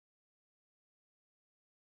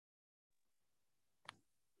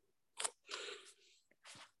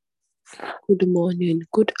Good morning,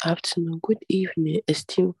 good afternoon, good evening,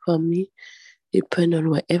 esteemed family, depending on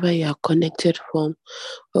wherever you are connected from.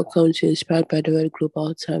 Welcome to Inspired by the Word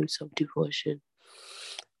Global Times of Devotion.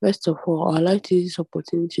 First of all, I'd like to use this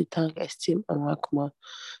opportunity to thank esteemed Amakma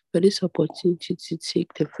for this opportunity to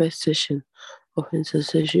take the first session of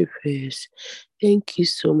intercessory prayers. Thank you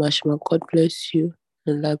so much, ma. God bless you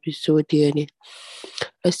and love you so dearly.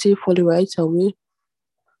 Esteemed Folly, right away,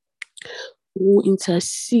 who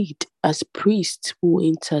intercede as priests, who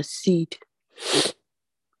intercede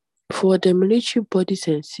for the military bodies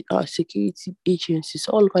and security agencies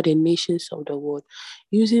all over the nations of the world,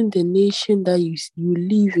 using the nation that you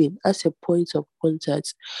live in as a point of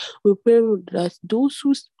contact. We pray that those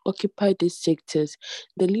who occupy these sectors,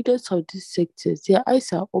 the leaders of these sectors, their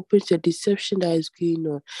eyes are open to the deception that is going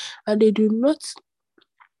on, and they do not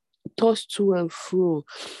toss to and fro.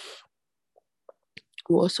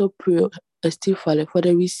 We also pray, Steve Father, for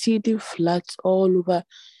the receding floods all over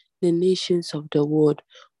the nations of the world.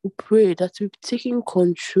 We pray that we've taken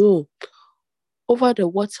control over the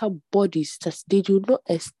water bodies, that they do not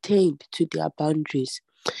extend to their boundaries.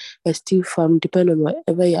 Steve Farm, depending on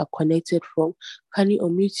wherever you are connected from, can you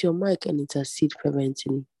unmute your mic and intercede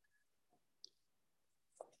fervently?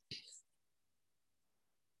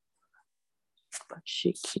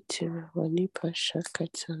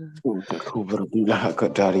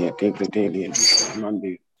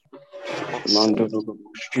 Mando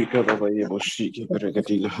shika baba yebo shiki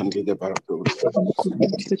beregadi handi de barado.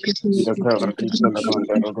 Da kara di sala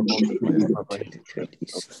manda rodo shika baba yebo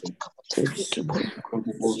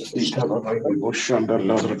shika baba yebo shanda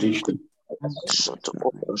ladro di.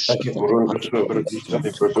 Ake buron shobra di sala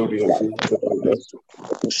bradori handi de banda.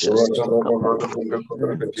 Rada baba rada bunda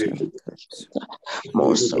beregadi.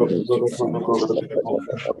 Most of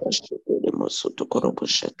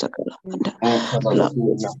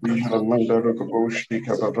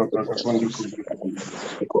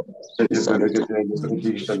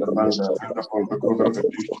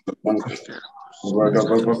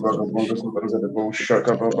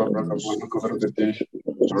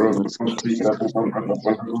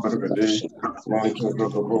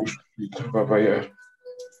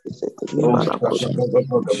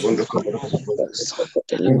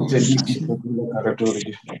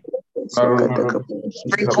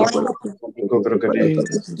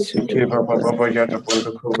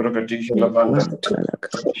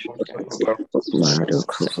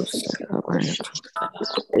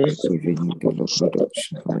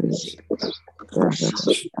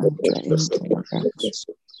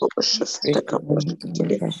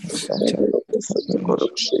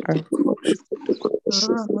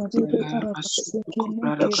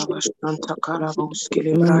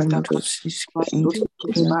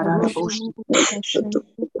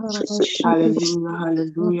Hallelujah,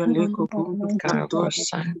 hallelujah. Leko kumbu kanto.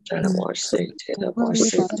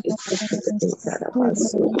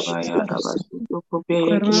 Baya rabasu kobe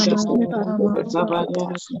yakida.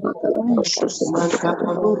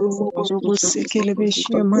 Zabaya manta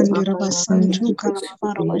Mandira basantu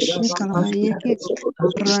kalabara bashika labayeke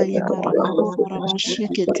raya barabo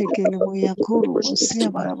barabashike tekele boya kuru bosia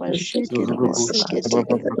barabashike lebeseke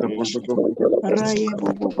tekele beshe raya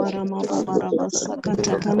bobo barama barabasaka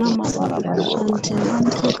takalama barabashante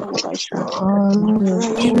mante kalabashe raya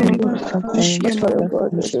bere barabashe tekele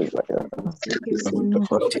boya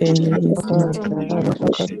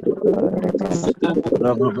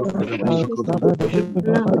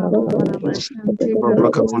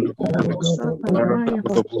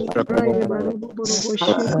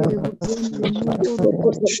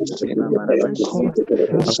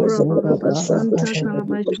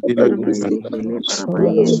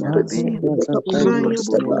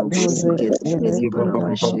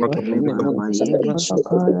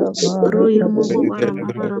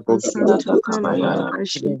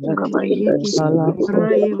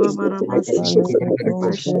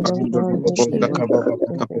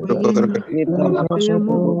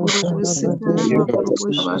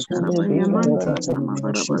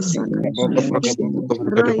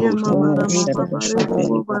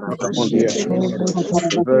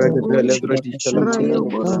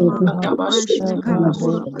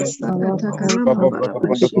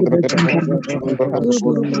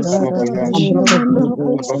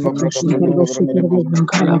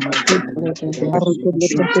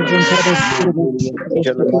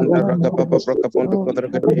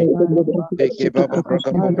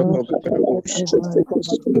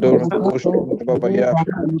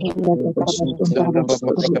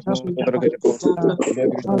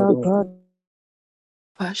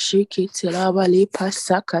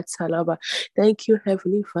Thank you,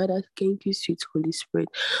 Heavenly Father. Thank you, sweet Holy Spirit,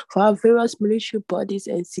 for our various military bodies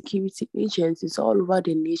and security agencies all over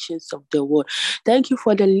the nations of the world. Thank you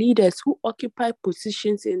for the leaders who occupy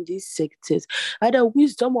positions in these sectors. And the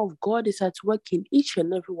wisdom of God is at work in each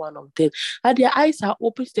and every one of them. And their eyes are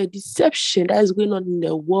open to the deception that is going on in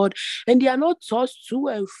the world, and they are not tossed to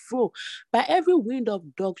and fro by every wind of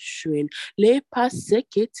doctrine.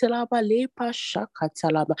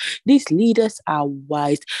 These leaders are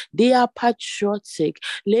wise. They are patriotic.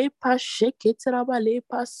 We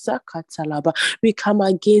come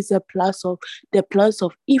against the plans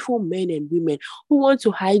of evil men and women who want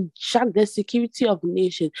to hijack the security of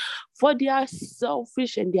nations for their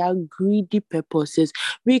selfish and their greedy purposes.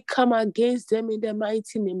 We come against them in the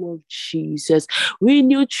mighty name of Jesus. We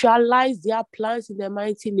neutralize their plans in the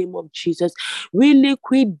mighty name of Jesus. We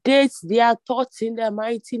liquidate their thoughts in the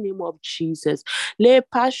mighty name of Jesus. We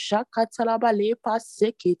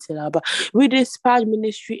dispatch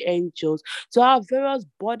ministry angels to our various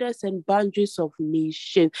borders and boundaries of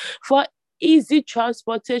nations for easy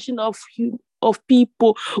transportation of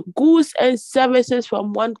people, goods and services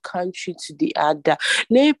from one country to the other.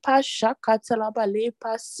 We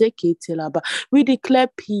declare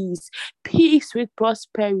peace with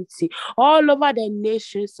prosperity all over the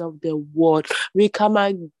nations of the world. We come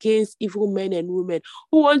against evil men and women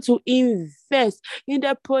who want to invest in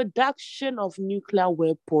the production of nuclear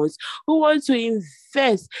weapons, who want to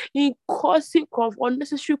invest in causing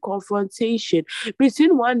unnecessary confrontation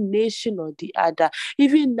between one nation or the other.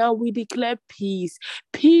 Even now, we declare peace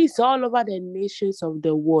all over the nations of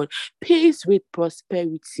the world, peace with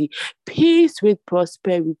prosperity.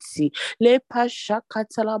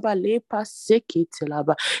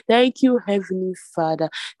 Thank you, Heavenly Father.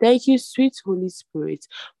 Thank you, sweet Holy Spirit,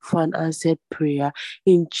 for an answered prayer.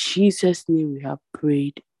 In Jesus' name we have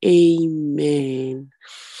prayed. Amen.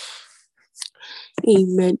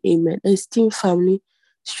 Amen. Esteemed family,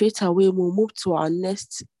 straight away we'll move to our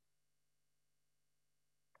next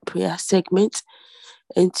prayer segment.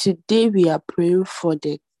 And today we are praying for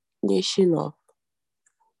the nation of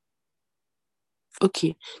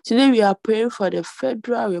Today we are praying for the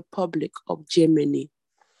Federal Republic of Germany.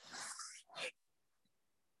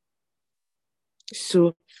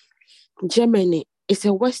 So, Germany is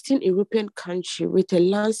a Western European country with a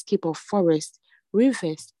landscape of forests,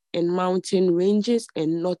 rivers, and mountain ranges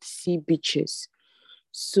and North Sea beaches.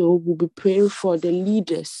 So, we'll be praying for the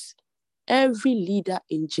leaders, every leader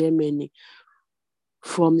in Germany,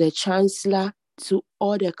 from the Chancellor to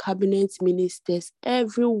all the cabinet ministers,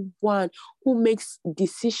 everyone who makes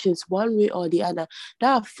decisions one way or the other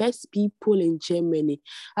that affects people in Germany.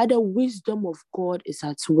 And the wisdom of God is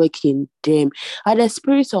at work in them. And the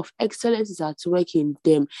spirit of excellence is at work in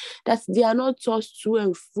them. That they are not tossed to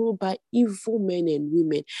and fro by evil men and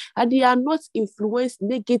women. And they are not influenced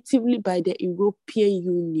negatively by the European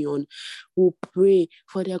Union. We pray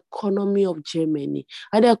for the economy of Germany.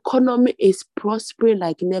 And the economy is prospering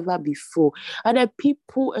like never before. And the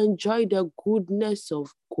people enjoy the goodness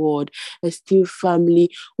of God. Esteemed family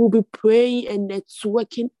will be praying and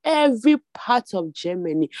networking every part of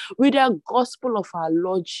Germany with the gospel of our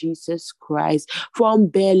Lord Jesus Christ, from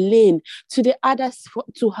Berlin to the others,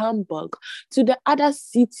 to Hamburg, to the other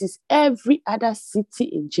cities, every other city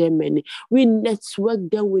in Germany. We network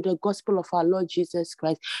them with the gospel of our Lord Jesus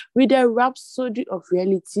Christ, with the rhapsody of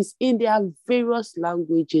realities in their various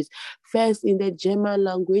languages, first in the German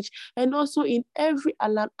language and also in every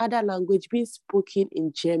other language being spoken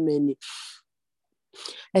in Germany.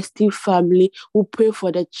 Esteemed family, we pray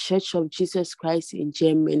for the Church of Jesus Christ in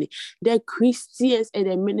Germany, the Christians and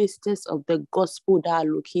the ministers of the gospel that are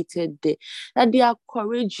located there, that they are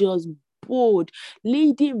courageous, bold,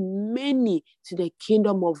 leading many to the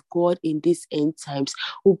kingdom of God in these end times.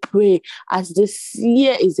 We pray as this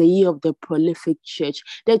year is a year of the prolific church,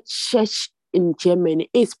 the church in Germany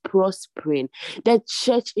is prospering. The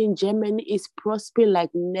church in Germany is prospering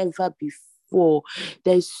like never before.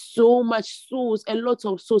 There's so much souls, a lot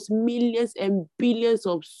of souls, millions and billions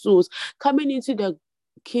of souls coming into the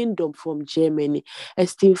kingdom from Germany.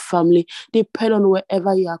 Esteemed family, depend on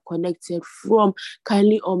wherever you are connected from.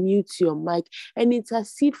 Kindly unmute your mic and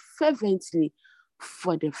intercede fervently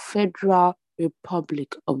for the Federal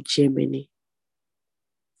Republic of Germany.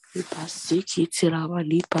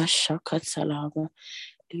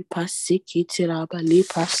 Lipa sikitiraba,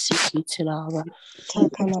 lipa sikitiraba.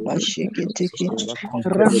 Takalabasheke teke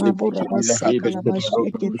Ramabura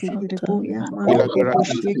Basakalabasheke teke Rebuya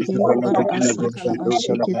Mabusheke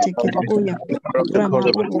Barabasakalabasheke teke Rebuya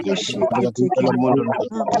Ramaburubusheke teke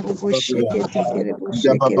Maburubusheke teke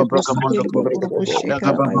Rebusheke Rebusheke Rebusheke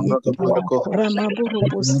Labayeke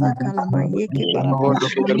Ramaburubusakalamayeke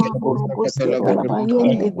Barabashama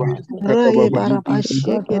Bayende Raye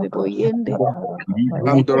Barabasheke Reboyende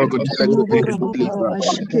Mabura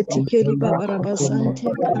Babarabashike Tikeri Babarabasante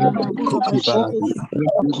Karamabura Bashike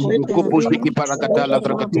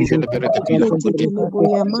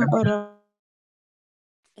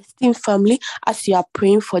Esteemed family, as you are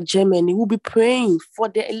praying for Germany, we'll be praying for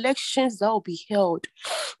the elections that will be held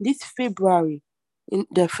this February in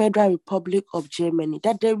the Federal Republic of Germany,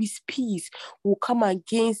 that there is peace will come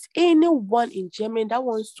against anyone in Germany that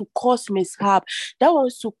wants to cause mishap, that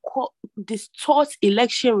wants to distort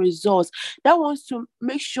election results, that wants to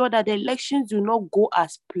make sure that the elections do not go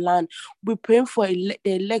as planned. We're praying for the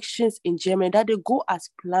elections in Germany, that they go as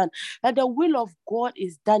planned, that the will of God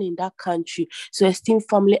is done in that country. So, esteemed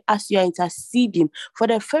family, as you are interceding for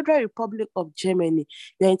the Federal Republic of Germany,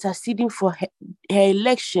 you are interceding for her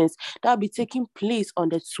elections that will be taking place on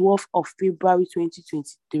the 12th of February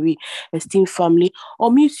 2023. Esteemed family,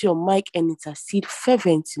 unmute your mic and intercede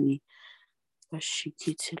fervently.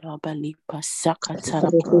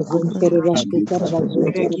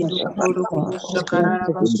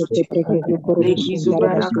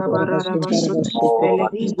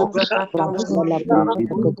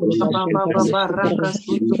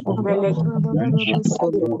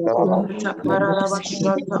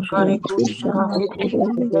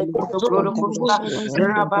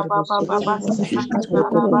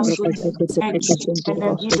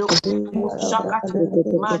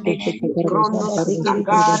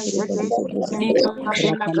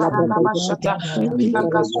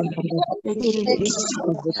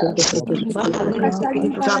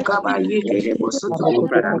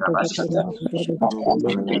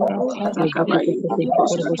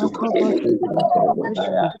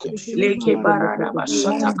 Leke barada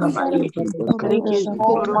bashata kabaye. Leke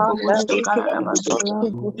zoro kobosto karada bashata.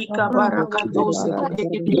 Ika baraka dosi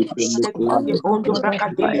leke bondo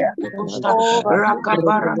brakadele kobosta. Raka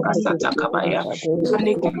baraka sata kabaya.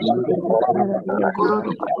 Leke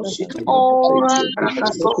korodo koboshita.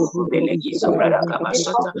 Raka soko beleki sobrada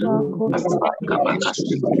kabashata. Kabaka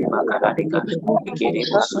shite bakararika. Leke de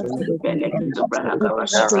bosu beleki sobrada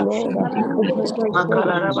kabashata.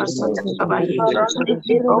 Makala rabasata kabaye.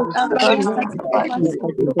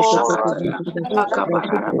 Shakataya,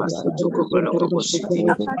 Akabarara Basuto Kobroko Boshiti,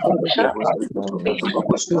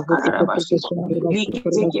 Karabashiti,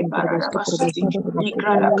 Likiteke Parabashiti,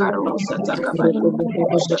 Likrada Karo Satakabai,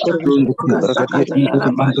 Shata, Kasakataya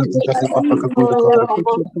Labashiti,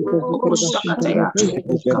 Shakataya,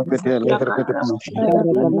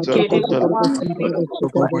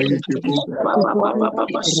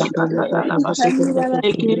 Baba Shakataya Labashiti,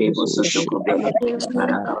 Ekerebo Sotoko Bele,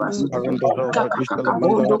 Parakabasuto.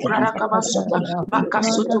 Kakakabondo Karakabashata,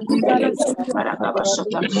 Bakasutu Kubele,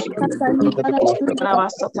 Parakabashata,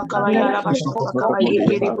 Lavasata Kavayala Bashata Kavaye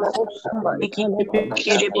Keribus,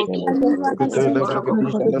 Keribus,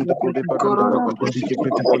 Koroko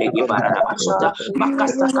Barabashata,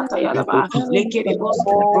 Makasa Katayalaba, Lekeribus,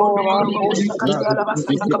 Rondo Korobus, Katayala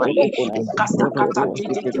Basata Kavaye, Kasakata,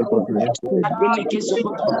 Adeleke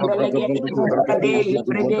Sokoto Belege, Kadeli,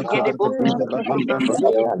 Predeke de Bosta,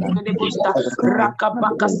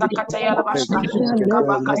 Rakabaka Sakataya Lavashta,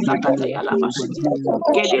 Kabaka Sakataya Lavashti,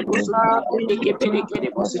 Gedebus,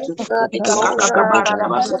 Gedebus, Kakakabara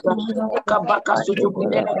Lavashata, Kabaka Sutuku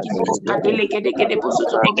Belekis, Kadeleke de Gedebus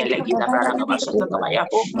to Beleki, the Barakabashata Kabaya,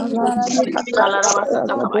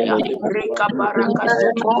 Kalarabasata Kabaya, Reka Baraka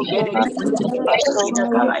Sutuku Beleki,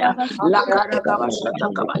 Kabaya, Lakaragabashata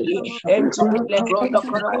Kabayi, and to Legrondo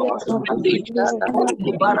Korabosati,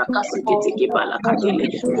 Baraka Sikiti Balakadele,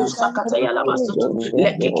 Sakataya Lavasutu,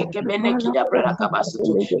 Lekeke Beneki da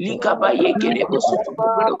Brakabasutu, Likabaye Kedebosutu,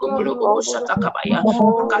 Brogo Shatakabaya,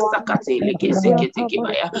 Kasakate Leke Sekete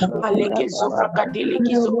Kibaya, Aleke Zobrakadele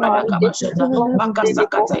Kizobrada Kabashata,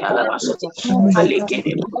 Bakasakataya Lavashata, Aleke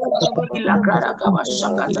Ilagrada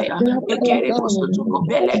Kabashakataya, Ekerebosutu,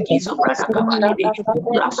 Beleki Zobrada Kabalede,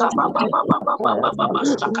 Rakababa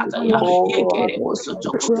Shakataya,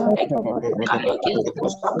 Ekerebosutu, Kaleke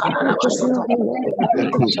Sakara Bashata.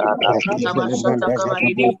 Kabashata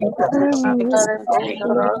Kabalide,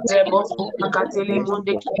 Rebos, Akatele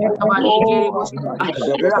Munde Kabali Keribos,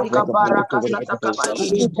 Rakabara Kasata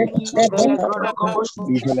Kabayi, Belegrono Kobosh,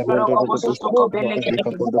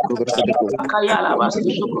 Akayala basu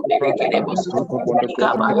kubeleke de bosu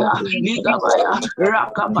ligabaya ligabaya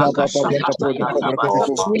rakabaka shakata yala basa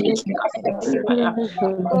kasibaya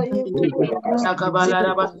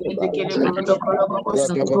nakabala basu kele bundo kolo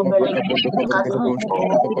bosu kubeleke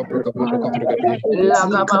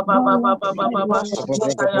lagaba baba baba baba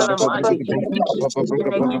shakata yala mandi beleki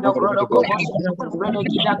no kolo bosu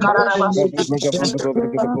beleki da karara basu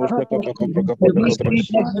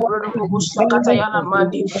shakata yala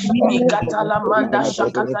mandi mikata la manda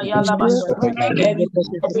shakata yala basu every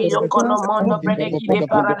yokono mondo breki de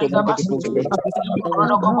paranega basu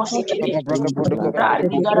yokono bosu kede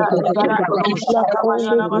ligara do shakaba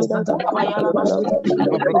yala basta takaba yala basu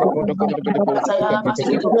kata yala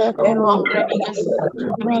basu emon brediga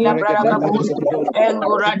bila brada kabus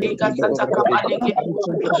engura de kasata kabale kede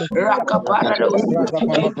rakapara dos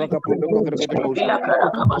bila brada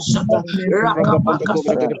kabashata rakapaka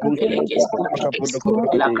belekes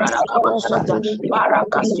bila brada kabashata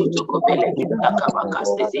barakasu tukobele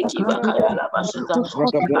takabakaste tekiba kayala bashata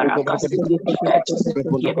barakasu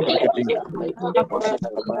gebele kede boshata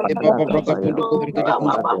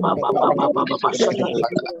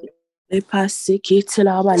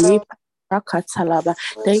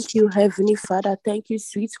Thank you, Heavenly Father. Thank you,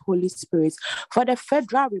 sweet Holy Spirit, for the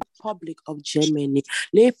Federal Republic of Germany.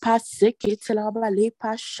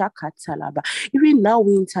 Even now,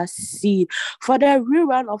 we intercede for the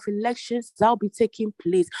rerun of elections that will be taking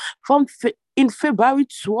place in February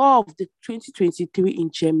 12, 2023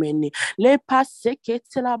 in Germany. We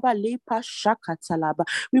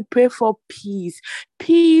pray for peace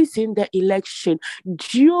in the election,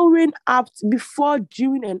 before,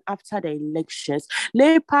 during, and after the elections.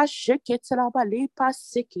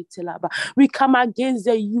 We come against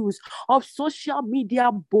the use of social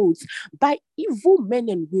media bots by evil men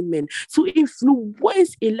and women to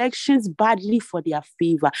influence elections badly for their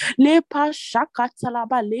favor. The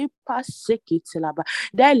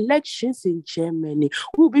elections in Germany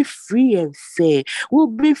will be free and fair.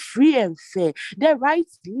 The right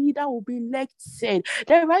leader will be elected.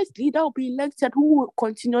 The right leader will be elected who will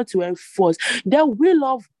continue to enforce the will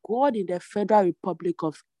of God in the Federal Republic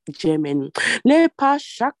of Germany.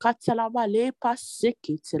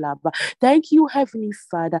 Thank you, Heavenly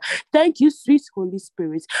Father. Thank you, sweet Holy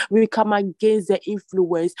Spirit. We come against the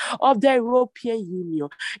influence of the European Union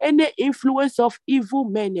and the influence of evil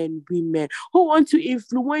men and women who want to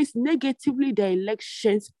influence negatively the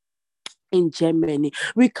elections in Germany.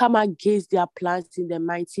 We come against their plans in the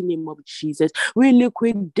mighty name of Jesus. We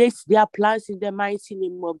liquidate their plans in the mighty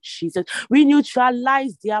name of Jesus. We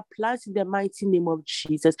neutralize their plans in the mighty name of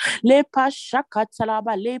Jesus. Indeed,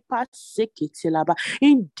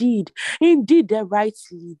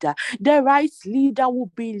 the right leader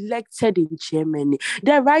will be elected in Germany.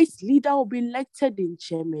 The right leader will be elected in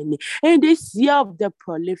Germany in this year of the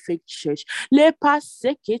prolific church.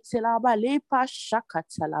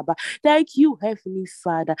 Thank you, Heavenly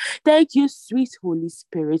Father. Thank you, sweet Holy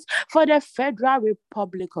Spirit, for the Federal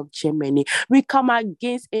Republic of Germany. We come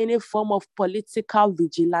against any form of political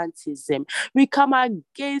vigilantism. We come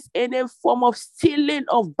against any form of stealing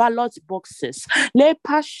of ballot boxes.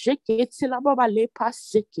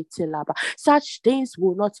 Such things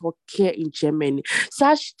will not occur in Germany.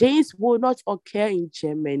 Such things will not occur in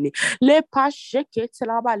Germany.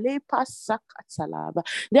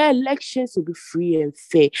 The elections will be free and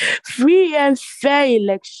fair. Free and fair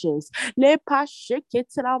elections. The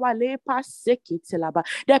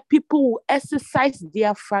people will exercise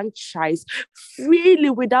their franchise freely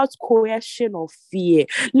without coercion or fear.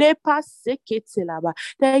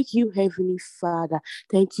 Thank you, Heavenly Father.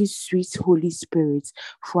 Thank you, sweet Holy Spirit,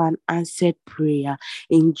 for an answered prayer.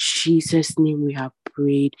 In Jesus' name we have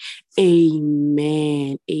prayed.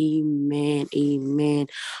 Amen. Amen. Amen.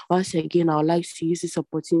 Once again, I would like to use this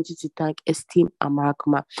opportunity to thank esteemed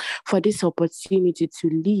Amarakma for this opportunity to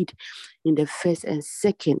lead in the first and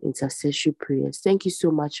second intercessory prayers. Thank you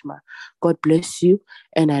so much, Ma. God bless you,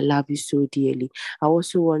 and I love you so dearly. I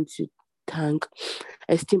also want to thank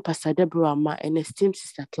esteemed Pastor Deborah Ma and esteemed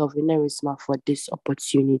Sister Kelvin Erisma for this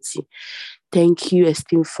opportunity. Thank you,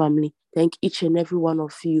 esteemed family. Thank each and every one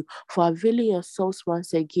of you for availing yourselves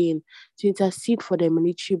once again to intercede for the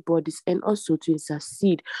military bodies and also to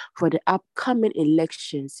intercede for the upcoming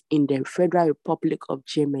elections in the Federal Republic of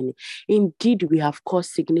Germany. Indeed, we have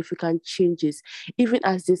caused significant changes even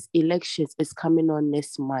as this elections is coming on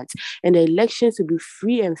next month. And the elections will be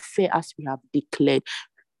free and fair as we have declared.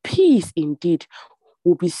 Peace indeed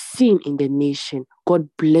will be seen in the nation. God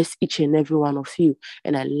bless each and every one of you,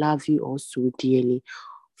 and I love you all so dearly.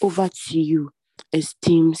 Over to you,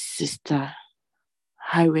 esteemed Sister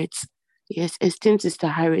Harriet. Yes, esteemed Sister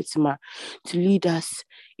Harriet Ma, to lead us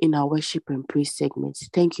in our worship and praise segments.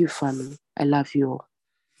 Thank you, family. I love you all.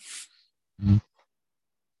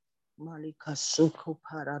 Malika Soko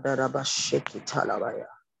Paradarabasheki Talabaya.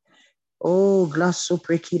 Oh, Glasso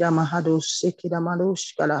Prekida Mahado Sekida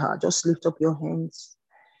Madosh Kalaha. Just lift up your hands.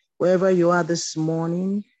 Wherever you are this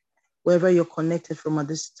morning, wherever you're connected from at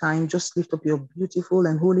this time, just lift up your beautiful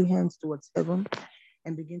and holy hands towards heaven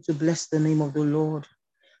and begin to bless the name of the Lord.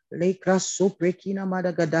 Oh,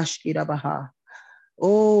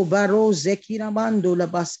 Baro Zekina Mando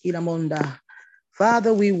Labaskina Monda.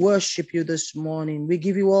 Father, we worship you this morning. We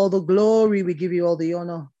give you all the glory. We give you all the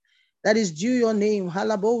honor. That is due your name.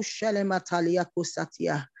 Halabo Shalematalia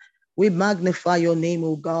Kusatia. We magnify your name,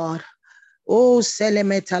 O God. Oh,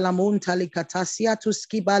 Selemetalamuntali Katasia to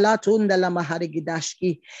Skibalatunda la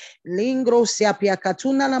Maharigidashki. Lingro Siapia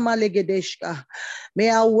Katuna la Malegedeshka. May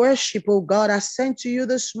our worship, O God, ascend to you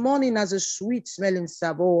this morning as a sweet smelling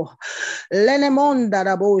savour. Lenemonda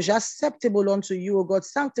Raboj, acceptable unto you, O God,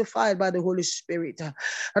 sanctified by the Holy Spirit.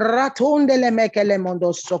 Ratondele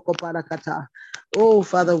Mekelemondo Soko Parakata. Oh,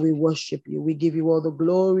 Father, we worship you. We give you all the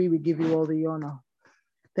glory. We give you all the honor.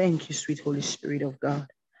 Thank you, sweet Holy Spirit of God.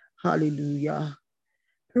 Hallelujah.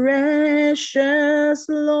 Precious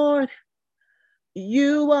Lord,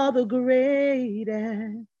 you are the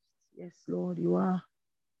greatest. Yes, Lord, you are.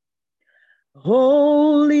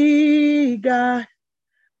 Holy God,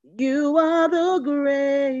 you are the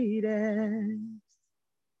greatest.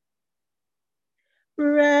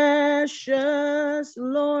 Precious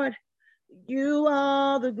Lord, you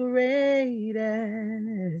are the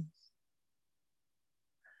greatest.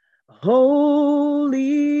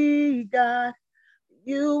 Holy God,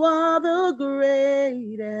 you are the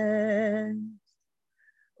greatest.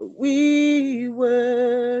 We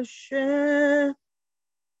worship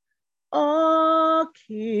our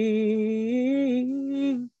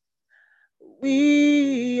King.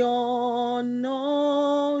 We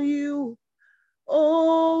honor you,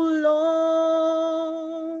 O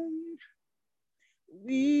Lord.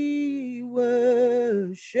 We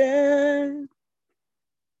worship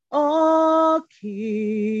our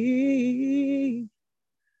King.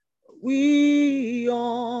 We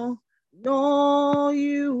honor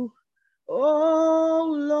you,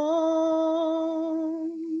 O Lord.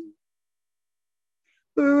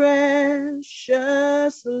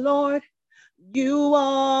 Precious Lord, you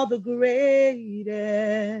are the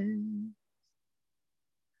greatest.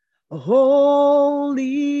 Holy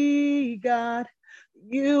God,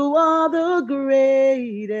 you are the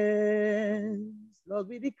greatest. Lord,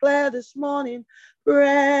 we declare this morning,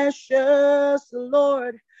 precious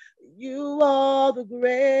Lord, you are the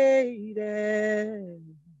greatest.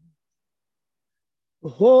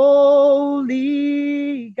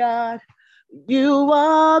 Holy God, you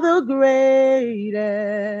are the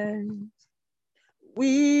greatest.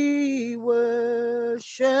 We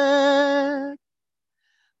worship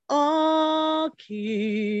our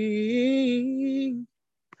King.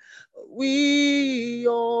 We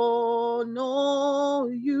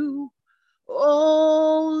honor you,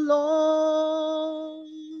 O Lord.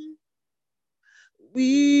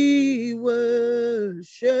 We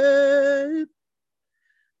worship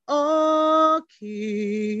our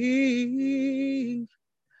King.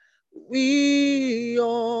 We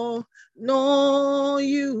honor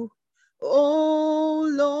you, O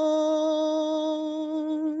Lord.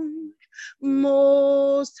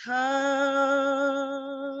 Most high,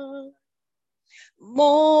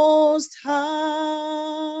 most high,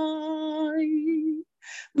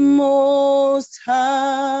 most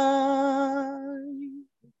high.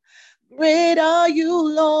 Great are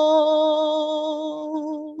you,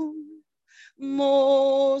 Lord.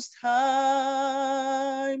 Most high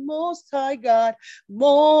God,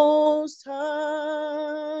 most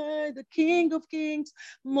high, the King of Kings,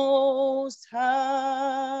 most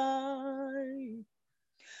high.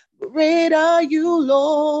 Great are you,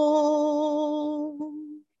 Lord.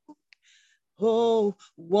 Oh,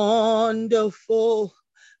 wonderful,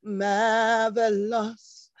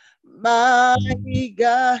 marvelous, mighty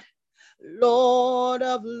God, Lord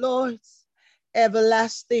of lords,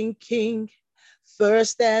 everlasting King,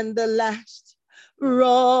 first and the last,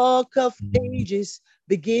 Rock of ages,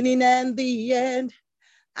 beginning and the end,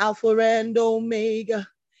 Alpha and Omega,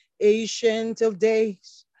 Ancient of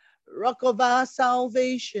days, Rock of our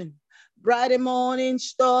salvation, bright and morning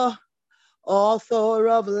star, Author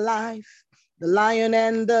of life, the Lion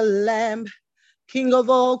and the Lamb, King of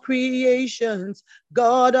all creations,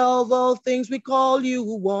 God of all things, we call you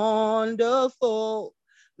wonderful,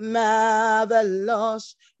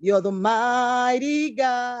 marvelous. You're the mighty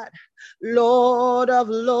God, Lord of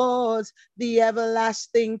lords, the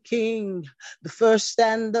everlasting King, the first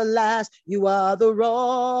and the last. You are the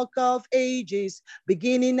rock of ages,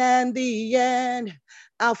 beginning and the end,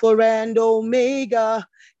 Alpha and Omega,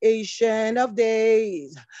 Ancient of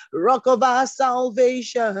days, rock of our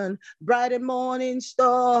salvation, bright and morning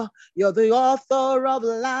star. You're the author of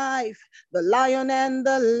life, the Lion and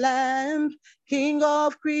the Lamb, King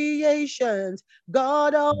of creations,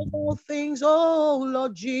 God of all things, oh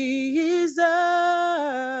Lord Jesus.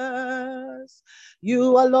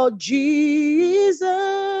 You are Lord Jesus,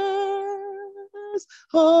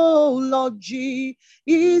 oh Lord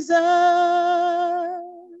Jesus.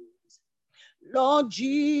 Lord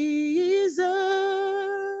Jesus,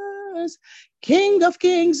 King of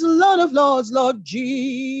kings, Lord of lords, Lord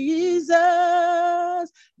Jesus,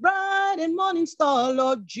 bright and morning star,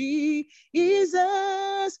 Lord Jesus,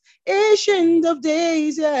 ancient of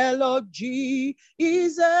days, yeah, Lord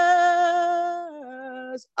Jesus,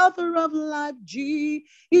 author of life,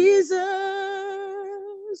 Jesus.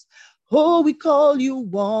 Oh, we call you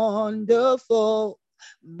wonderful,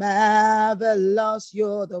 marvelous.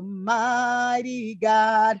 You're the mighty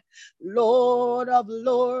God, Lord of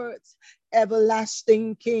lords,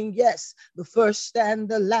 everlasting King. Yes, the first and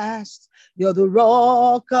the last. You're the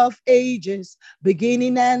rock of ages,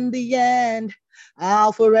 beginning and the end,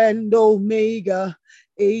 Alpha and Omega,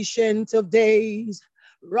 ancient of days,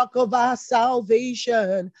 rock of our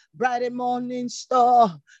salvation, bright and morning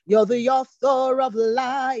star. You're the author of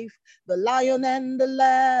life, the Lion and the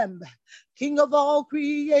Lamb, King of all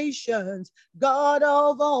creations, God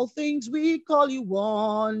of all things. We call you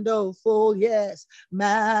wonderful, yes,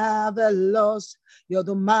 marvelous. You're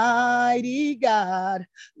the mighty God,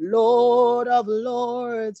 Lord of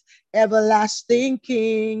lords, everlasting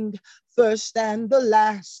King, first and the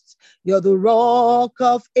last. You're the rock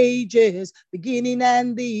of ages, beginning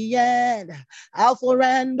and the end, Alpha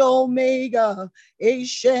and Omega,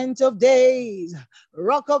 ancient of days,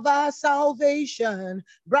 rock of our salvation,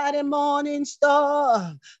 bright and morning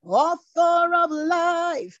star, author of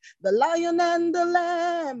life, the Lion and the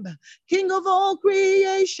Lamb, King of all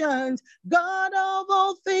creations, God of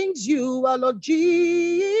all things. You are Lord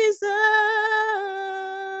Jesus,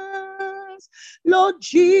 Lord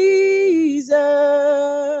Jesus,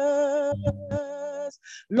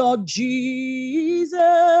 Lord Jesus,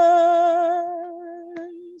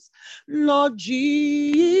 Lord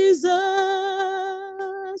Jesus,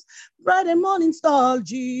 bright and morning star,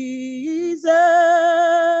 Jesus,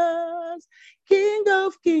 King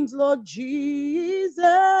of kings, Lord Jesus,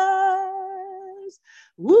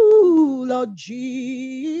 woo, Lord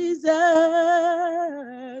Jesus,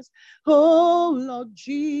 oh Lord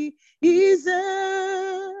Jesus,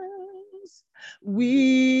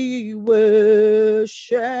 we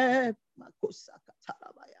worship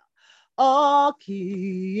our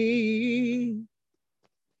King.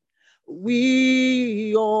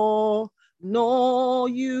 We all know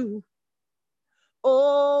you,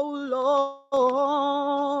 oh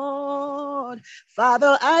Lord.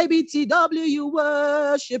 Father, IBTW, you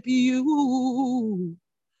worship you,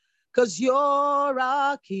 'cause you're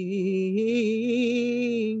our King.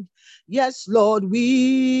 Yes, Lord,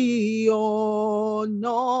 we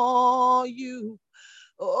honor you,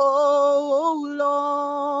 oh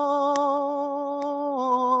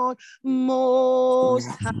Lord, most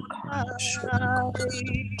high,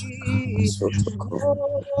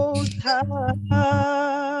 most high.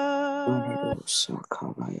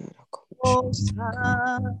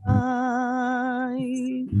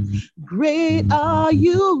 Great are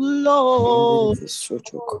you, Lord.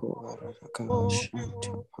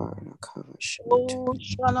 Oh,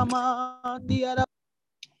 Shalamania.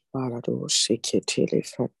 Paradosi ketele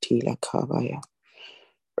fratila kabaya.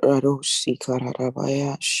 Radosi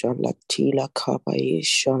kararabaya shalatila kabaye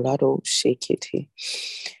shalado sekete.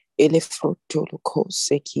 Elefrotolo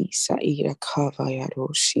seki saira kavaya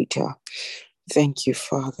rosita. Thank you,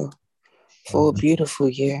 Father, for a beautiful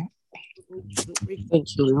year.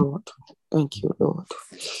 Thank you, Lord. Thank you, Lord.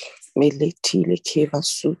 Meletile keva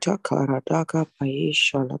suta karadaga baye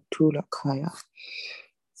shalatula kaya.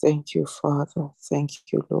 Thank you, Father. Thank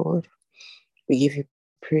you, Lord. We give you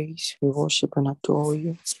praise. We worship and adore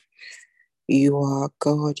you. You are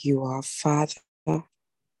God. You are Father.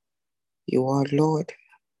 You are Lord.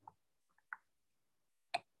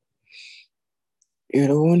 You're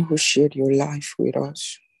the one who shared your life with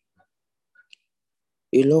us.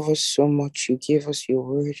 You love us so much. You gave us your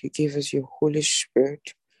word. You gave us your Holy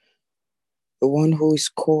Spirit. The one who is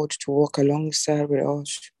called to walk alongside with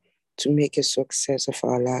us to make a success of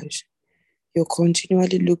our lives. You're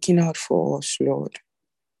continually looking out for us, Lord.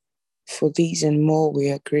 For these and more, we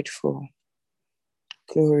are grateful.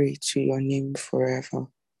 Glory to your name forever.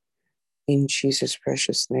 In Jesus'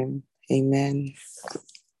 precious name, amen.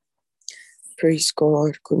 Praise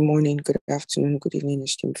God. Good morning, good afternoon, good evening,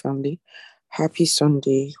 esteemed family. Happy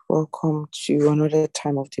Sunday. Welcome to another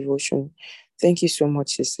time of devotion. Thank you so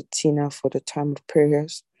much, Sister Tina, for the time of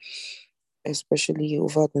prayers, especially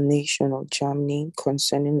over the nation of Germany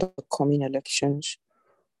concerning the coming elections.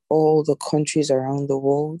 All the countries around the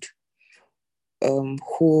world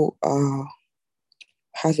who are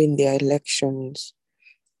having their elections.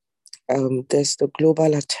 There's the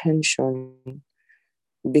global attention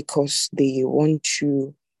because they want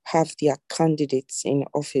to have their candidates in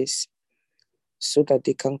office so that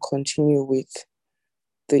they can continue with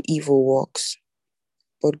the evil works.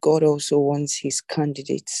 But God also wants his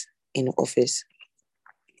candidates in office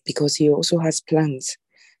because he also has plans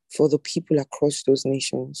for the people across those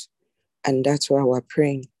nations. And that's why we're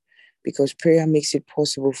praying, because prayer makes it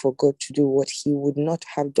possible for God to do what he would not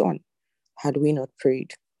have done had we not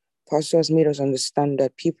prayed. Pastor has made us understand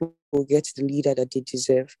that people will get the leader that they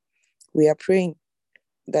deserve. We are praying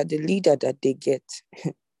that the leader that they get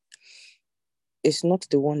is not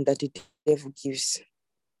the one that the devil gives.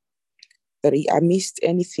 That amidst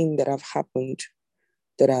anything that have happened,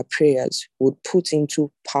 that our prayers would put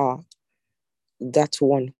into power that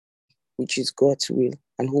one which is God's will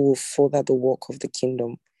and who will further the work of the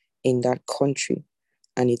kingdom in that country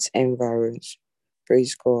and its environs.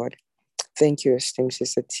 Praise God. Thank you, esteemed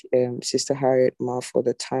Sister Harriet Ma, for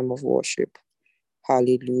the time of worship.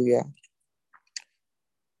 Hallelujah.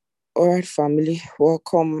 All right, family,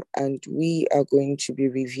 welcome. And we are going to be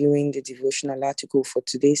reviewing the devotional article for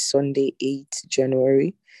today, Sunday, 8th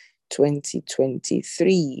January,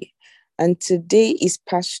 2023. And today is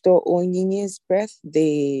Pastor Onyinye's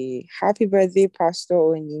birthday. Happy birthday, Pastor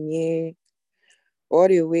Onyinye.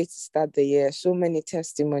 What a way to start the year. So many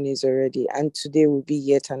testimonies already. And today will be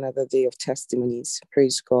yet another day of testimonies.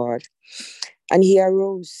 Praise God. And he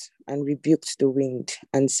arose and rebuked the wind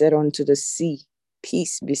and said unto the sea,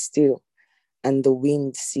 Peace, be still. And the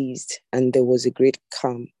wind ceased, and there was a great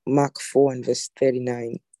calm. Mark 4 and verse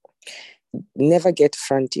 39. Never get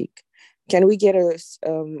frantic. Can we get a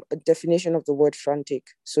definition of the word frantic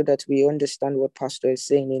so that we understand what Pastor is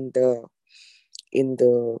saying in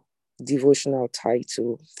the devotional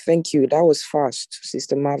title? Thank you. That was fast,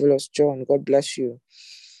 Sister Marvelous John. God bless you.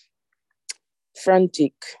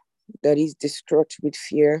 Frantic, that is distraught with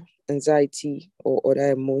fear, anxiety, or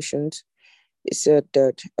other emotions. It said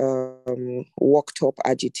that worked up,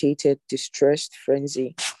 agitated, distressed,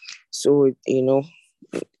 frenzy. So,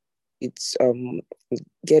 it's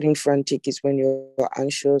getting frantic is when you're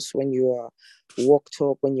anxious, when you are worked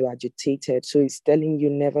up, when you're agitated. So it's telling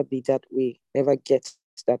you never be that way, never get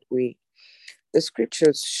that way. The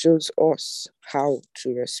scriptures shows us how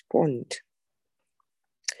to respond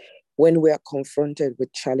when we are confronted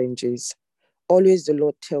with challenges. Always the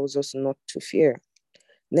Lord tells us not to fear.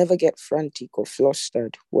 Never get frantic or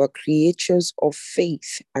flustered. We're creatures of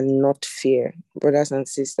faith and not fear. Brothers and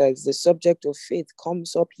sisters, the subject of faith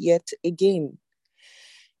comes up yet again.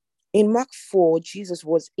 In Mark 4, Jesus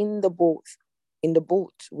was in the boat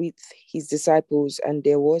with his disciples, and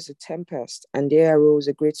there was a tempest, and there arose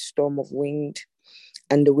a great storm of wind,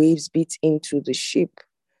 and the waves beat into the ship,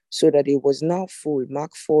 so that it was now full.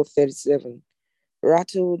 Mark 4:37.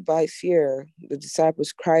 Rattled by fear, the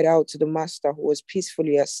disciples cried out to the master, who was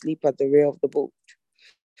peacefully asleep at the rear of the boat.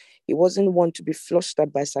 He wasn't one to be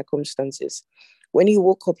flustered by circumstances. When he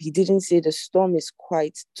woke up, he didn't say the storm is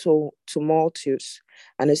quite tumultuous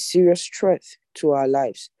and a serious threat to our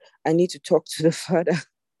lives. I need to talk to the Father.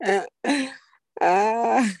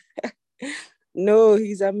 No,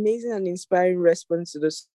 his amazing and inspiring response to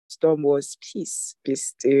the storm was, peace, be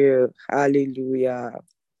still. Hallelujah.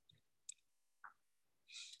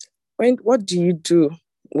 What do you do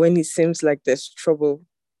when it seems like there's trouble?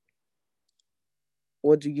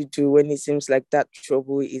 What do you do when it seems like that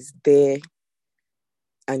trouble is there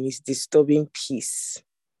and is disturbing peace?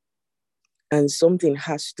 And something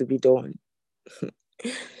has to be done.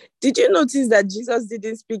 Did you notice that Jesus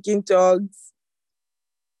didn't speak in tongues?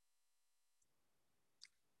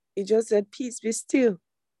 He just said, peace, be still.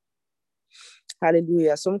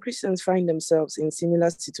 Hallelujah. Some Christians find themselves in similar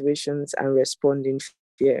situations and respond in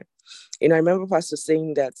fear. I remember Pastor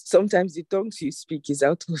saying that sometimes the tongues you speak is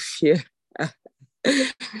out of fear.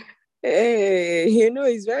 Hey,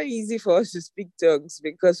 it's very easy for us to speak tongues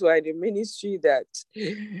because we're in a ministry that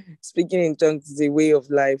speaking in tongues is a way of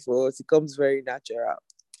life for us. It comes very natural.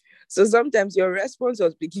 So sometimes your response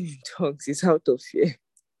of speaking in tongues is out of fear.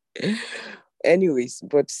 Anyways,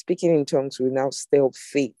 but speaking in tongues will now stir up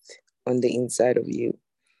faith on the inside of you.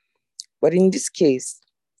 But in this case,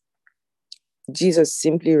 Jesus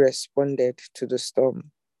simply responded to the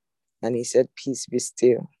storm and he said, "Peace, be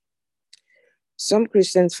still." Some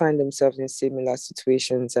Christians find themselves in similar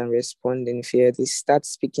situations and respond in fear. They start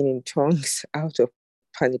speaking in tongues out of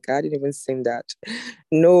panic. I didn't even say that.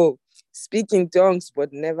 No, speak in tongues,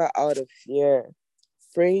 but never out of fear.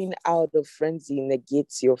 Praying out of frenzy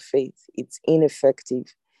negates your faith. It's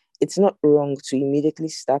ineffective. It's not wrong to immediately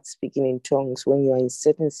start speaking in tongues when you are in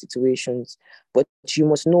certain situations, but you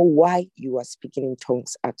must know why you are speaking in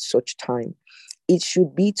tongues at such time. It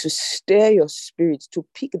should be to stir your spirit, to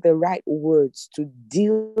pick the right words, to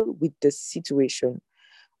deal with the situation.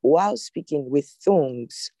 While speaking with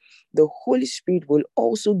tongues, the Holy Spirit will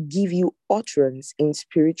also give you utterance in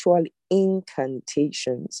spiritual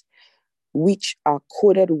incantations, which are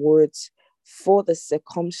coded words for the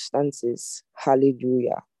circumstances.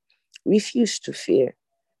 Hallelujah. Refuse to fear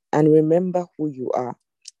and remember who you are.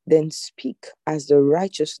 Then speak as the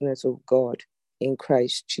righteousness of God in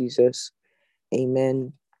Christ Jesus.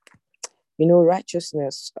 Amen. You know,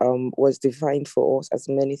 righteousness was defined for us as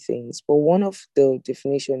many things, but one of the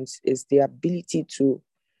definitions is the ability to,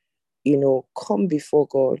 come before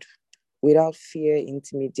God without fear,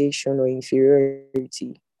 intimidation, or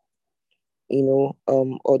inferiority,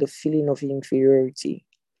 or the feeling of inferiority.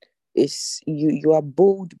 Is you are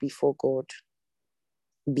bold before God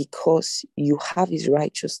because you have his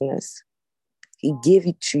righteousness. He gave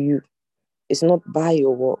it to you. It's not by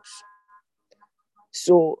your works.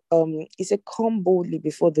 So he said, "Come boldly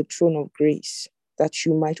before the throne of grace, that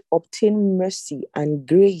you might obtain mercy and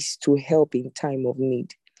grace to help in time of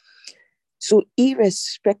need." So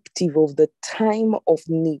irrespective of the time of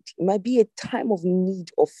need, it might be a time of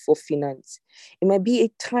need for finance. It might be a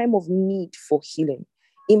time of need for healing.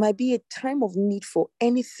 It might be a time of need for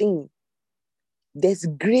anything. There's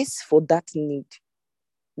grace for that need.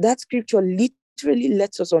 That scripture literally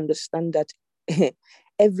lets us understand that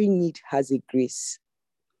every need has a grace.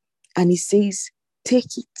 And he says, take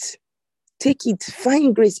it,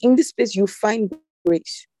 find grace. In this place, you find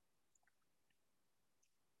grace.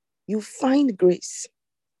 You find grace.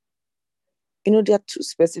 There are two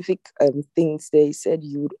specific things there. He said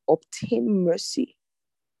you would obtain mercy.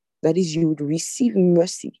 That is, you would receive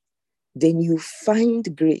mercy. Then you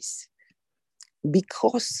find grace.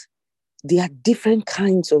 Because there are different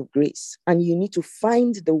kinds of grace. And you need to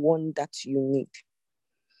find the one that you need.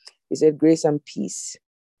 He said, "Grace and peace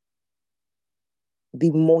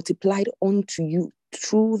be multiplied unto you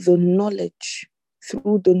through the knowledge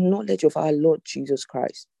of our Lord Jesus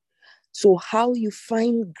Christ." So how you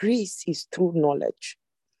find grace is through knowledge.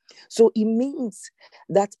 So it means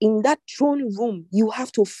that in that throne room, you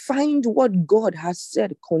have to find what God has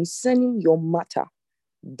said concerning your matter.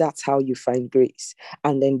 That's how you find grace.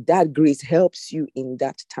 And then that grace helps you in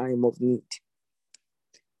that time of need.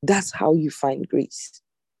 That's how you find grace.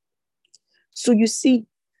 So you see,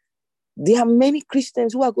 there are many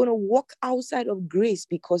Christians who are going to walk outside of grace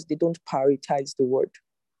because they don't prioritize the word.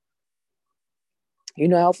 I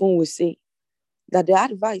often will say that the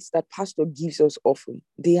advice that pastor gives us often,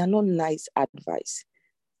 they are not nice advice.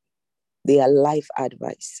 They are life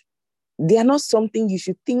advice. They are not something you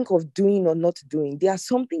should think of doing or not doing. They are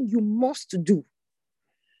something you must do.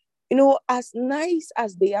 As nice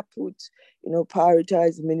as they are put,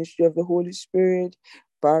 prioritize the ministry of the Holy Spirit,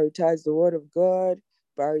 prioritize the word of God,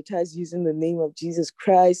 prioritize using the name of Jesus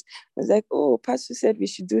Christ. It's like, oh, pastor said we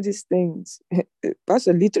should do these things.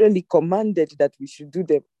 Pastor literally commanded that we should do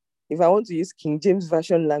them. If I want to use King James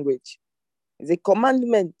Version language, it's a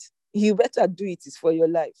commandment. You better do it. It's for your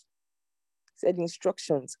life. Said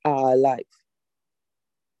instructions are alive.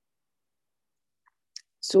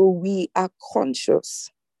 So we are conscious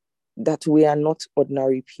that we are not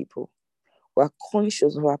ordinary people. We are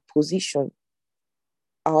conscious of our position,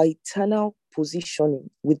 our eternal positioning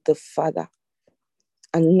with the Father.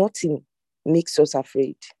 And nothing makes us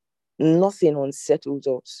afraid. Nothing unsettles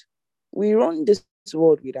us. We run this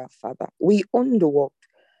world with our Father. We own the world.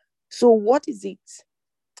 So what is it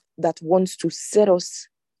that wants to set us,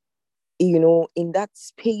 in that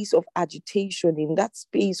space of agitation, in that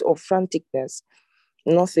space of franticness?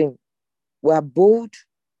 Nothing. We are bold,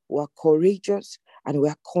 we are courageous, and we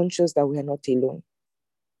are conscious that we are not alone.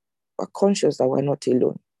 We're conscious that we're not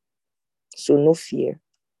alone. So no fear.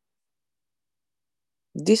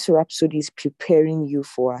 This rhapsody is preparing you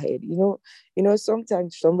for ahead.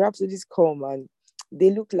 Sometimes some rhapsodies come and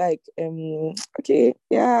they look like, okay,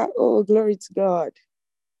 yeah, oh, glory to God.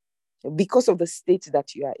 because of the state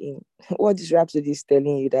that you are in. What this Rhapsody is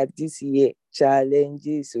telling you, that this year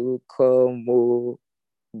challenges will come,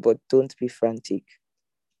 but don't be frantic.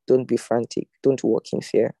 Don't be frantic. Don't walk in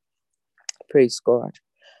fear. Praise God.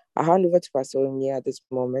 I'll hand over to Pastor Onyia at this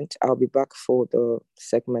moment. I'll be back for the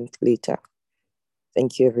segment later.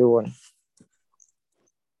 Thank you, everyone.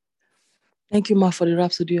 Thank you, Ma, for the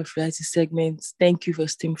Rhapsody of Reality segment. Thank you,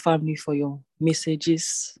 esteemed family, for your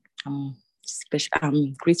messages. I'm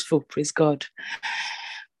grateful. Praise God.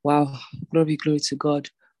 Wow. Glory to God.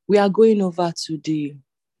 We are going over to the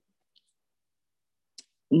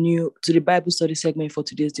Bible study segment for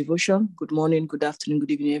today's devotion. Good morning, good afternoon,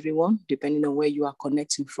 good evening, everyone, depending on where you are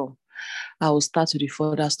connecting from. I will start with the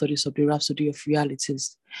further studies of the Rhapsody of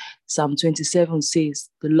Realities. Psalm 27 says,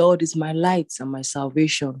 "The Lord is my light and my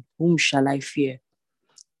salvation. Whom shall I fear?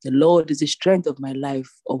 The Lord is the strength of my life.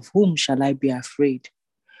 Of whom shall I be afraid?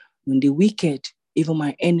 When the wicked, even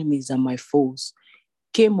my enemies and my foes,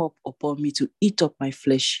 came up upon me to eat up my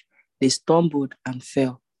flesh, they stumbled and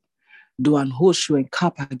fell. Though an host should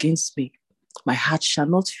encamp against me, my heart shall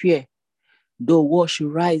not fear. Though war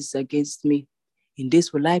should rise against me, in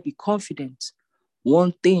this will I be confident.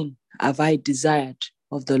 One thing have I desired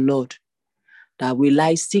of the Lord, that will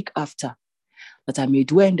I seek after, that I may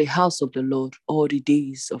dwell in the house of the Lord all the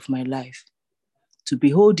days of my life, to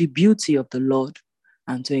behold the beauty of the Lord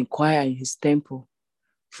and to inquire in his temple.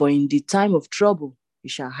 For in the time of trouble he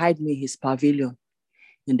shall hide me in his pavilion.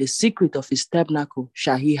 In the secret of his tabernacle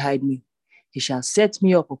shall he hide me. He shall set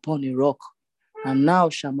me up upon a rock, and now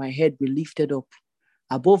shall my head be lifted up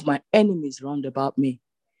above my enemies round about me.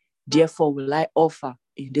 Therefore will I offer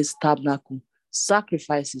in this tabernacle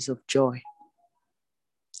sacrifices of joy.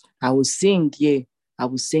 I will sing, yea, I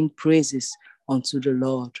will sing praises unto the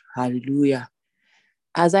Lord. Hallelujah.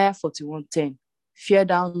 Isaiah 41:10, "Fear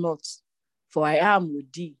thou not, for I am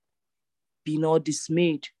with thee. Be not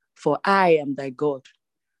dismayed, for I am thy God.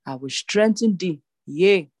 I will strengthen thee,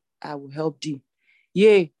 yea, I will help thee.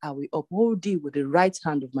 Yea, I will uphold thee with the right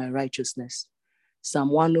hand of my righteousness."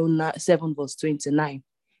 Psalm 107:29,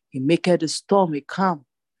 "He maketh the storm a calm,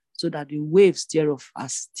 so that the waves thereof are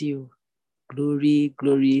still." Glory,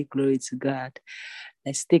 glory, glory to God.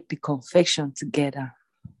 Let's take the confession together.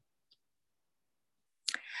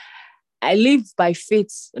 I live by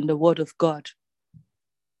faith in the word of God,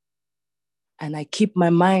 and I keep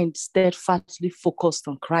my mind steadfastly focused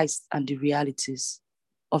on Christ and the realities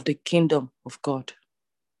of the kingdom of God.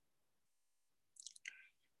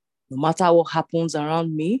 No matter what happens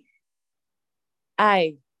around me,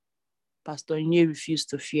 I, Pastor Onyia, refuse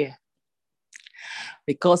to fear,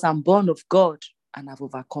 because I'm born of God and I've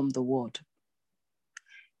overcome the world.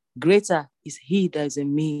 Greater is he that is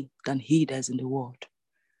in me than he that is in the world.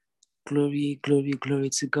 Glory, glory, glory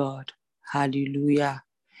to God. Hallelujah.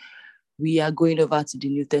 We are going over to the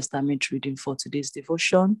New Testament reading for today's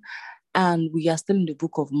devotion, and we are still in the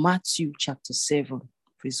book of Matthew chapter 7.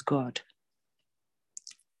 Praise God.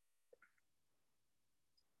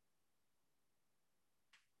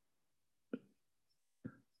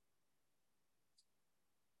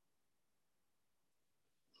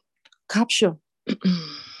 Caption: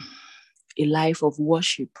 a life of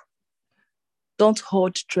worship. Don't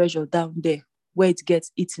hoard treasure down there where it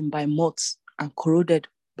gets eaten by moths and corroded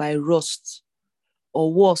by rust,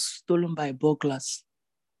 or worse, stolen by burglars.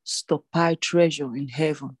 Stockpile treasure in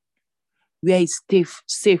heaven, where it's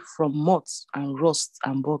safe from moths and rust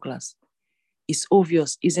and burglars. It's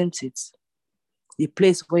obvious, isn't it? The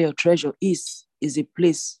place where your treasure is a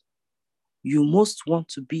place you most want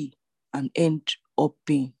to be and end up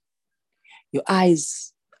being. Your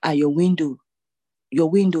eyes are your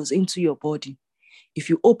windows into your body. If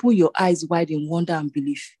you open your eyes wide in wonder and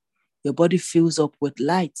belief, your body fills up with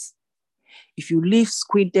light. If you leave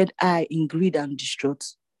squinted eye in greed and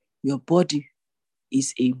distraught, your body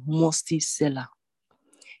is a musty cellar.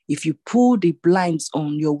 If you pull the blinds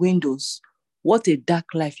on your windows, what a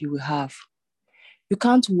dark life you will have. You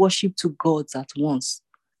can't worship two gods at once.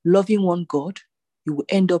 Loving one God, you will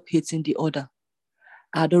end up hating the other.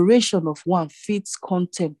 Adoration of one feeds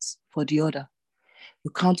contempt for the other.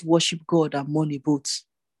 You can't worship God and money both.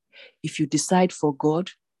 If you decide for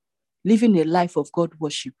God, living a life of God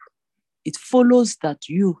worship, it follows that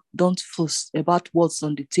you don't fuss about what's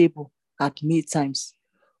on the table at meal times,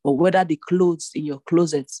 or whether the clothes in your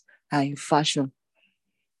closets are in fashion.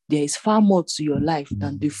 There is far more to your life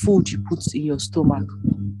than the food you put in your stomach.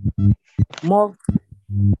 More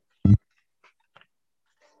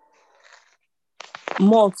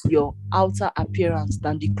to your outer appearance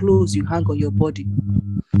than the clothes you hang on your body.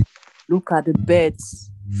 Look at the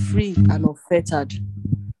birds, free and unfettered,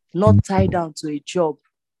 not tied down to a job,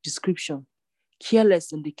 description,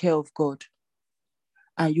 careless in the care of God,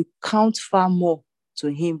 and you count far more to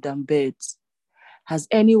him than birds. Has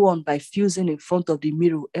anyone, by fusing in front of the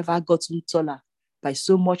mirror, ever gotten taller by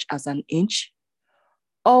so much as an inch?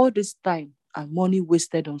 All this time and money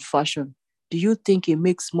wasted on fashion, do you think it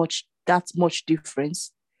makes that much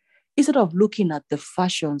difference? Instead of looking at the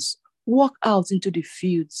fashions, walk out into the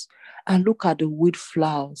fields and look at the wheat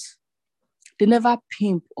flowers. They never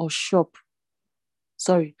primp or shop.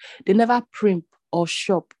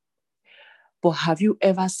 But have you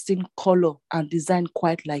ever seen color and design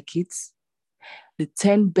quite like it? The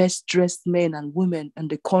 10 best dressed men and women in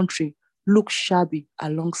the country look shabby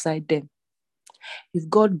alongside them. If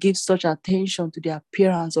God gives such attention to the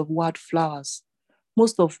appearance of wildflowers,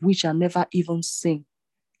 most of which are never even seen,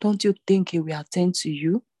 don't you think he will attend to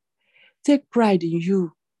you? Take pride in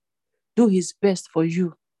you. Do his best for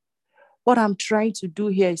you. What I'm trying to do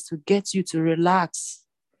here is to get you to relax.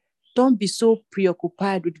 Don't be so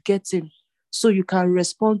preoccupied with getting so you can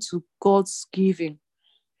respond to God's giving.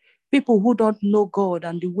 People who don't know God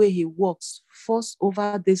and the way he works fuss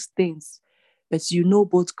over these things, but you know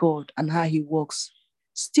both God and how he works.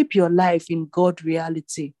 Steep your life in God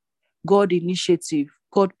reality, God initiative,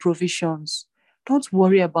 God provisions. Don't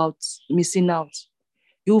worry about missing out.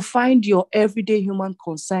 You'll find your everyday human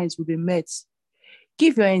concerns will be met.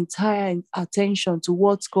 Give your entire attention to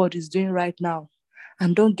what God is doing right now,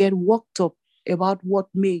 and don't get worked up about what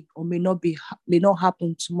may or may not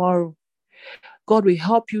happen tomorrow. God will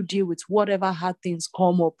help you deal with whatever hard things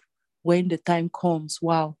come up when the time comes.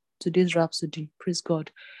 Wow, today's Rhapsody, praise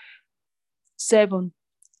God. 7,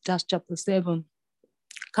 that's chapter 7.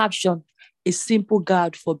 Caption, a simple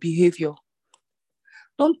guide for behavior.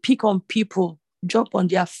 Don't pick on people, jump on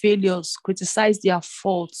their failures, criticize their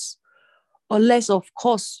faults, unless, of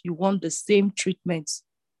course, you want the same treatment.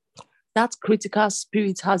 That critical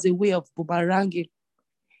spirit has a way of boomeranging.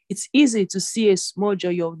 It's easy to see a smudge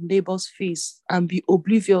on your neighbor's face and be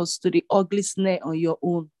oblivious to the ugly snare on your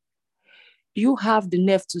own. Do you have the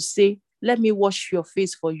nerve to say, let me wash your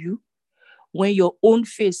face for you, when your own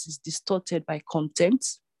face is distorted by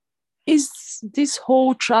contempt? Is this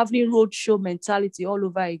whole traveling roadshow mentality all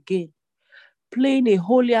over again, playing a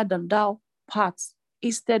holier than thou part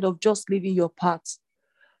instead of just leaving your part?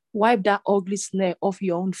 Wipe that ugly snare off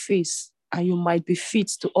your own face and you might be fit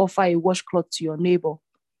to offer a washcloth to your neighbor.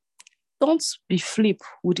 Don't be flip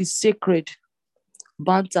with the sacred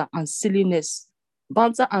banter and silliness.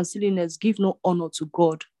 Banter and silliness give no honor to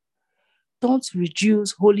God. Don't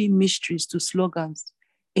reduce holy mysteries to slogans.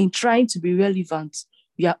 In trying to be relevant,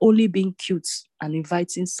 we are only being cute and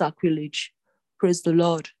inviting sacrilege. Praise the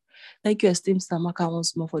Lord. Thank you, esteemed Stamaka,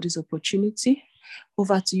 once more for this opportunity.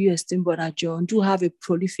 Over to you, esteemed Brother John. Do have a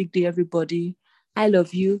prolific day, everybody. I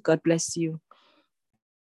love you. God bless you.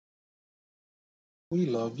 We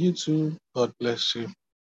love you too. God bless you.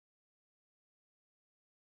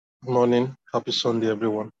 Good morning. Happy Sunday,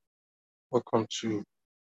 everyone. Welcome to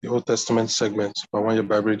the Old Testament segment of our 1 Year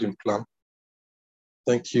Bible Reading Plan.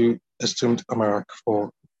 Thank you, esteemed Amarak, for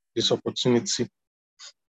this opportunity.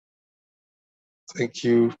 Thank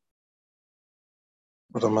you,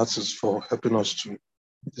 Brother Mattis, for helping us to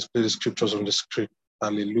display the scriptures on the screen.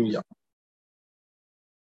 Hallelujah.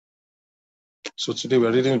 So today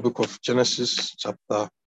we're reading the book of Genesis, chapter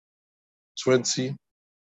 20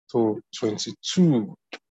 to 22.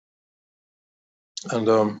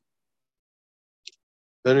 And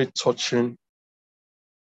very touching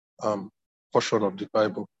portion of the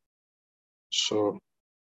Bible. So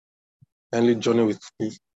kindly journey with me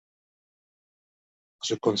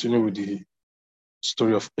as we continue with the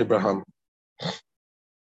story of Abraham.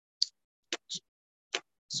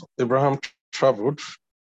 So Abraham traveled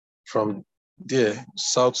from there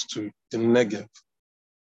south to the Negev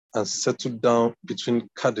and settled down between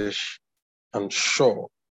Kadesh and Shur.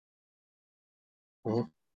 Okay,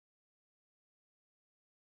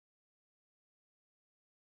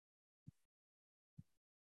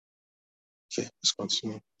 let's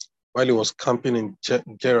continue. While he was camping in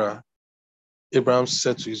Gerar, Abraham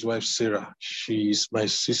said to his wife Sarah, "She is my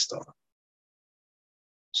sister."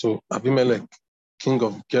 So Abimelech, king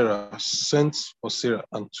of Gerar, sent for Sarah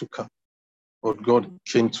and took her. But God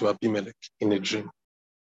came to Abimelech in a dream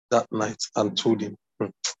that night and told him,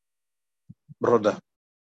 "Brother,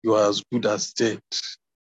 you are as good as dead.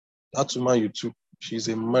 That woman you took, she is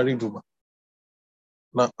a married woman."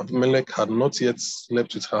 Now Abimelech had not yet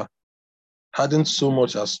slept with her, hadn't so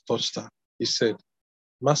much as touched her. He said,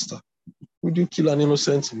 "Master, would you kill an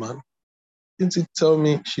innocent man? Didn't he tell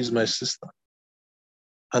me she's my sister?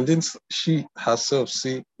 And didn't she herself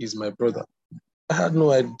say he's my brother? I had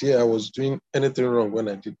no idea I was doing anything wrong when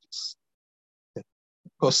I did this.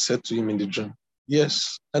 God said to him in the dream,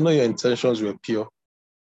 yes, I know your intentions were pure.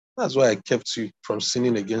 That's why I kept you from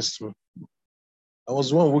sinning against me. I was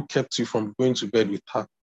the one who kept you from going to bed with her.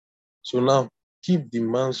 So now, keep the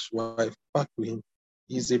man's wife back with him.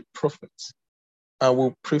 He's a prophet. I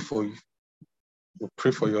will pray for you. We'll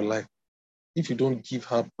pray for your life. If you don't give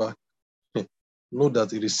her back, know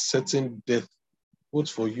that it is certain death, both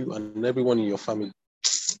for you and everyone in your family.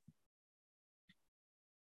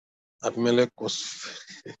 Abimelech was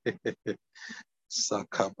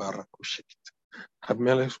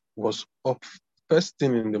Abimelech was up first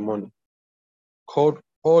thing in the morning, called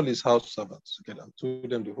all his house servants together and told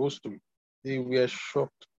them the whole story. They were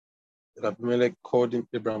shocked that Abimelech called him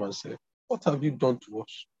Abraham and said, what have you done to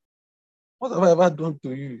us? What have I ever done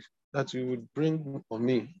to you that you would bring on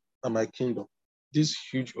me and my kingdom this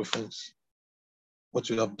huge offense? What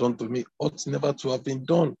you have done to me ought never to have been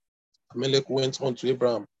done. Abimelech went on to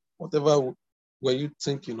Abraham, whatever were you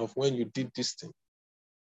thinking of when you did this thing?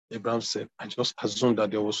 Abraham said, I just assumed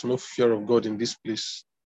that there was no fear of God in this place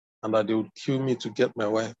and that they would kill me to get my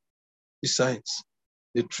wife. Besides,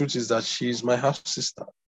 the truth is that she is my half-sister.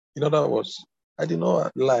 In other words, I did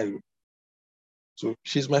not lie. So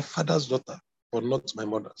she's my father's daughter, but not my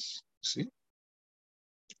mother's. See?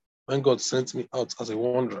 When God sent me out as a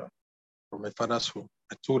wanderer from my father's home,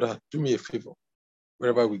 I told her, do me a favor.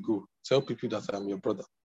 Wherever we go, tell people that I'm your brother.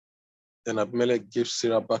 Then Abimelech gave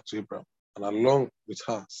Sarah back to Abraham, and along with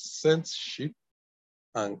her sent sheep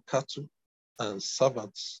and cattle and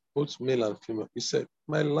servants, both male and female. He said,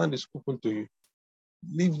 my land is open to you.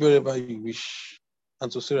 Live wherever you wish.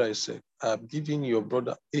 And to Sarah, he said, I have given your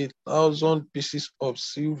brother 1,000 pieces of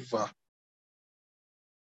silver.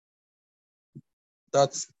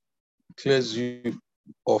 That clears you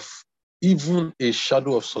of even a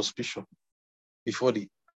shadow of suspicion before the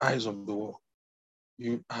eyes of the world.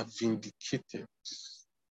 You are vindicated.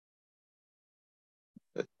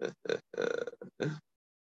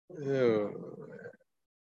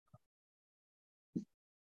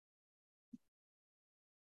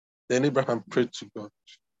 Then Abraham prayed to God,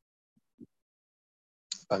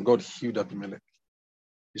 and God healed Abimelech,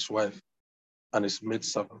 his wife, and his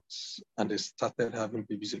maidservants, and they started having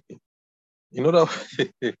babies again. You know that,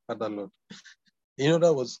 Father Lord, you know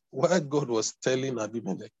that was why God was telling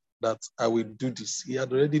Abimelech that I will do this. He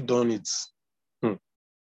had already done it.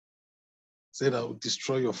 Said I will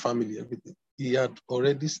destroy your family, everything. He had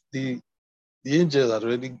already, the angels had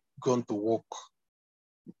already gone to work.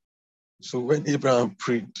 So when Abraham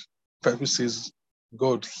prayed, the Bible says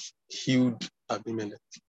God healed Abimelech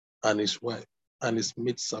and his wife and his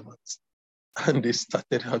maidservants, and they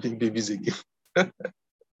started having babies again.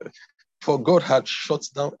 For God had shut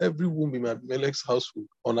down every womb in Abimelech's household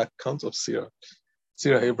on account of Sarah.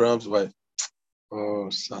 Sarah, Abraham's wife. Oh,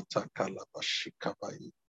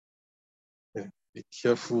 Satakalabashikabai. Yeah, be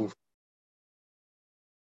careful.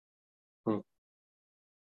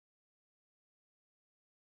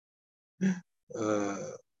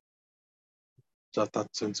 Chapter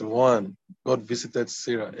 21, God visited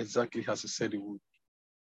Sarah exactly as he said he would.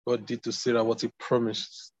 God did to Sarah what he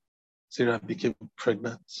promised. Sarah became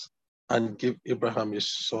pregnant and gave Abraham a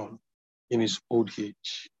son in his old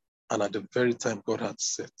age. And at the very time God had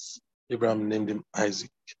set, Abraham named him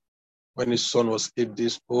Isaac. When his son was 8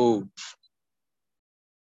 days old,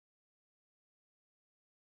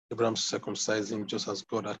 Abraham circumcised him just as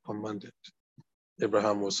God had commanded.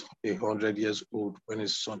 Abraham was 100 years old when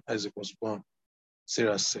his son Isaac was born.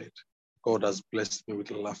 Sarah said, God has blessed me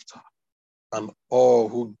with laughter, and all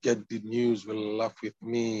who get the news will laugh with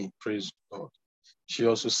me. Praise God. She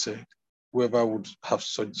also said, whoever would have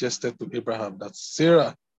suggested to Abraham that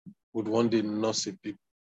Sarah would one day nurse a baby,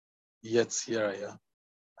 yet here I am.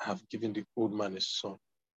 I have given the old man a son.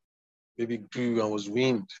 Baby grew and was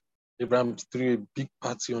weaned. Abraham threw a big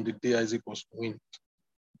party on the day Isaac was weaned.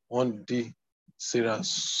 One day, Sarah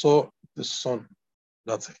saw the son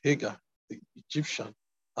that Hagar, the Egyptian,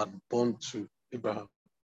 had born to Abraham,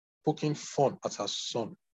 poking fun at her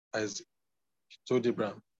son, Isaac. She told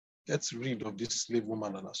Abraham, get rid of this slave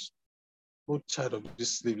woman and us. No child of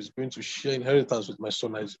this slave is going to share inheritance with my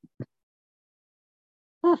son Isaac.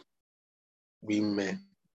 Women.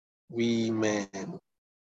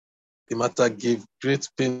 The matter gave great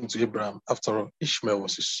pain to Abraham. After all, Ishmael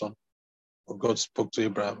was his son. But God spoke to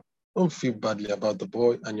Abraham, don't feel badly about the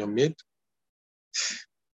boy and your maid.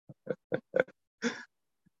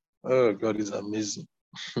 Oh, God is amazing.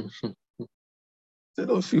 Say,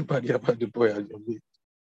 don't feel badly about the boy and your maid.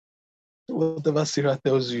 Whatever Sarah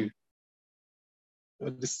tells you,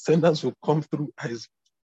 your descendants will come through Isaac.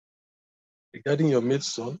 regarding your maid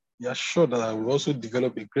son, you are sure that I will also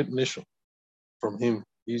develop a great nation from him.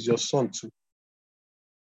 He is your son too.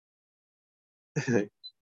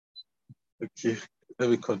 Okay, let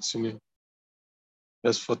me continue.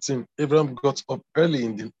 Verse 14, Abraham got up early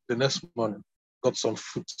in the next morning, got some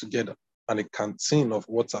food together and a canteen of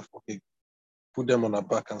water for him, put them on her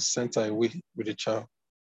back and sent her away with the child.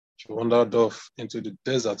 She wandered off into the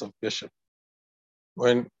desert of Beersheba.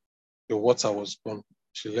 When the water was gone,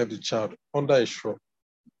 she left the child under a shrub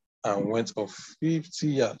and went off 50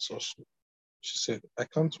 yards or so. She said, I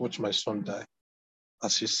can't watch my son die.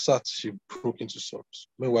 As she sat, she broke into sobs.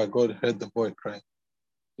 Meanwhile, God heard the boy crying.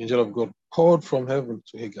 The angel of God called from heaven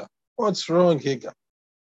to Hagar. What's wrong, Hagar?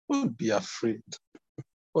 Don't be afraid.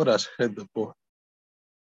 God has heard the boy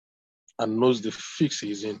and knows the fix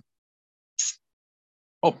he's in.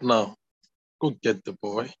 Up now, go get the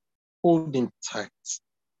boy. Hold him tight.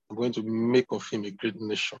 I'm going to make of him a great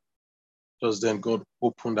nation. Just then, God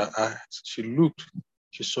opened her eyes. She looked.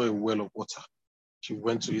 She saw a well of water. She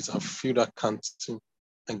went to it and filled her canteen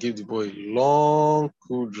and gave the boy a long,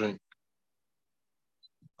 cool drink.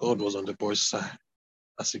 God was on the boy's side.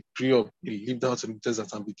 As he grew up, he lived out in the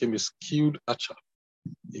desert and became a skilled archer.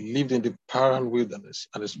 He lived in the Paran wilderness,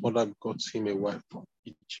 and his mother got him a wife from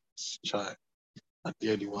Egypt's child. And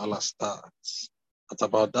there the wahala starts. At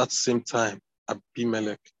about that same time,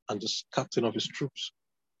 Abimelech and the captain of his troops,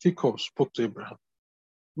 Phicol, spoke to Abraham.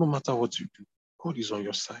 No matter what you do, God is on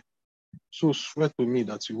your side. So swear to me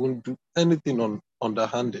that you won't do anything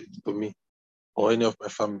underhanded to me or any of my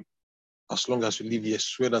family. As long as you live here,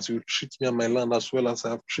 swear that you will treat me and my land as well as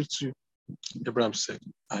I have treated you. Abraham said,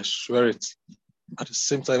 I swear it. At the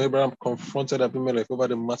same time, Abraham confronted Abimelech over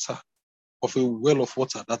the matter of a well of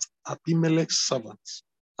water that Abimelech's servants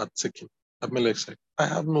had taken. Abimelech said, I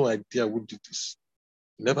have no idea who did this.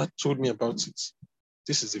 He never told me about it.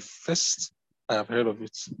 This is the first I have heard of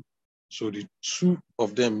it. So the two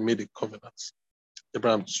of them made a covenant.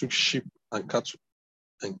 Abraham took sheep and cattle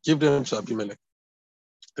and gave them to Abimelech.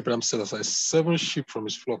 Abraham set aside 7 sheep from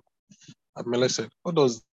his flock. Abimelech said, what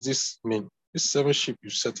does this mean? These 7 sheep you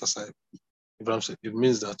set aside. Abraham said, it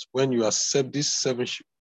means that when you accept these 7 sheep,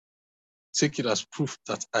 take it as proof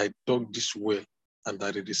that I dug this well and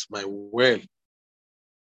that it is my well.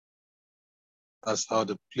 That's how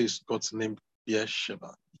the place got named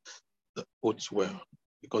Beersheba, the oath well,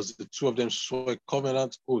 because the two of them saw a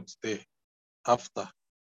covenant oath there after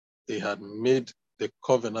they had made the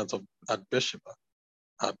covenant at Beersheba.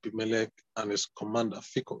 Abimelech and his commander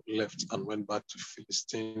Phicol left and went back to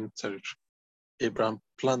Philistine territory. Abraham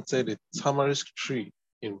planted a tamarisk tree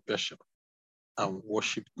in Beersheba and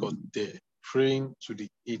worshipped God there, praying to the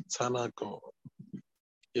eternal God.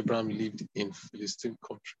 Abraham lived in Philistine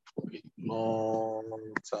country for a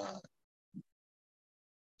long time.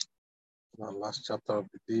 Our last chapter of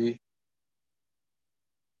the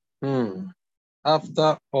day.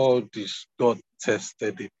 After all this, God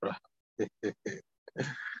tested Abraham.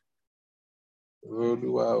 Oh,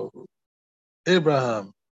 wow.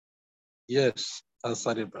 Abraham, yes,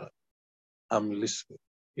 answered Abraham. I'm listening.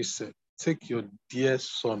 He said, take your dear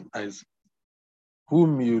son Isaac,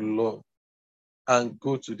 whom you love, and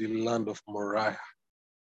go to the land of Moriah.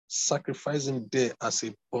 Sacrifice him there as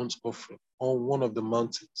a burnt offering on one of the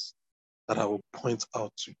mountains that I will point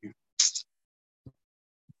out to you.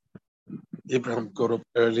 Abraham got up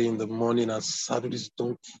early in the morning and saddled his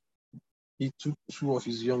donkey. He took 2 of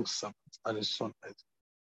his young servants and his son Isaac.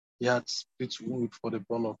 He had split wood for the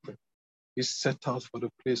burnt offering. He set out for the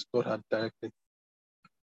place God had directed.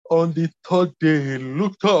 On the 3rd day, he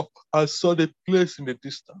looked up and saw the place in the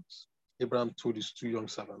distance. Abraham told his 2 young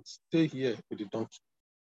servants, stay here with the donkey.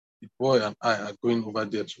 The boy and I are going over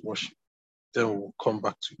there to worship. Then we will come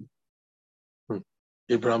back to you.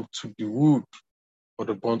 Abraham took the wood for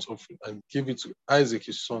the burnt offering and gave it to Isaac,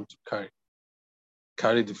 his son, to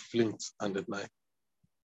carry the flint and the knife.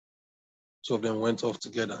 2 of them went off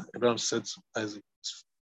together.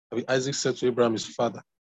 Isaac said to Abraham, his father,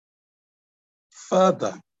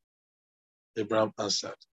 Father. Abraham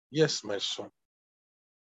answered, yes, my son.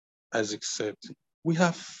 Isaac said, we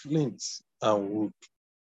have flint and wood,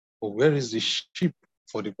 but where is the sheep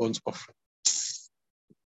for the burnt offering?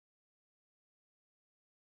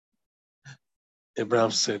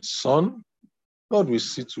 Abraham said, son, God will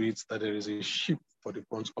see to it that there is a sheep for the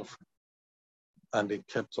burnt offering. And they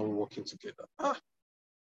kept on walking together. I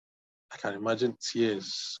can imagine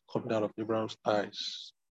tears coming out of Abraham's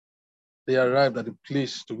eyes. They arrived at the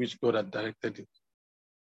place to which God had directed him.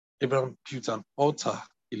 Abraham built an altar.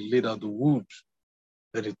 He laid out the wood.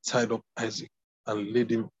 Then he tied up Isaac and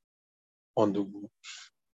laid him on the wood.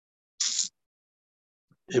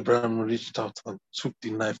 Abraham reached out and took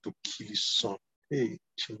the knife to kill his son. Hey,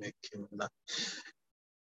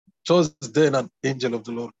 just then an angel of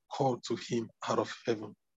the Lord called to him out of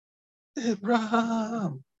heaven,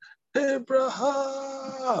 Abraham,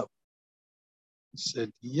 Abraham. He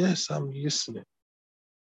said, yes, I'm listening.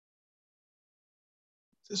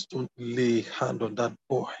 Just don't lay hand on that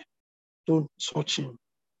boy. Don't touch him.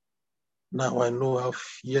 Now I know how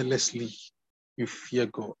fearlessly you fear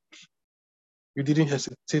God. You didn't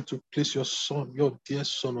hesitate to place your son, your dear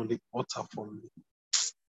son, on the altar for me.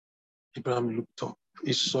 Abraham looked up.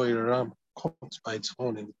 He saw a ram caught by its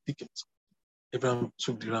horn in the thicket. Abraham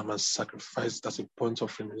took the ram and sacrificed as a point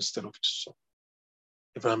offering instead of his son.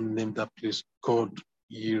 Abraham named that place God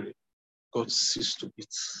Yireh. God sees to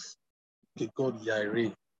it. Okay, God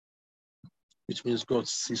Yireh, which means God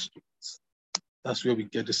sees to it. That's where we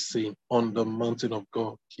get the saying, on the mountain of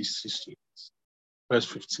God, he sees to it. Verse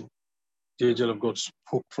 15. The angel of God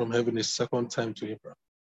spoke from heaven a second time to Abraham.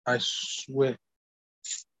 I swear,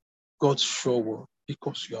 God's sure word,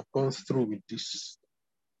 because you have gone through with this.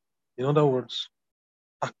 In other words,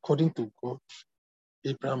 according to God,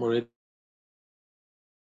 Abraham already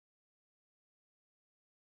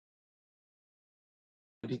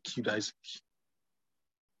killed Isaac.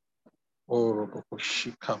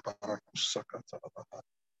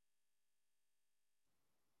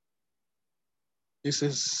 He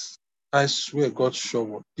says, I swear, God's sure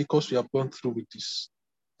word, because you have gone through with this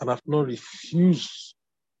and have not refused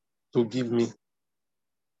to give me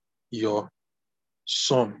your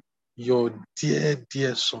son, your dear,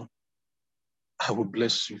 dear son, I will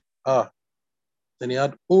bless you. Then he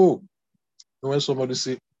had O. When somebody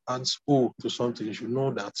say adds O to something, you should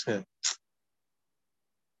know that.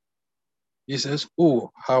 He says,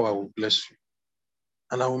 oh, how I will bless you.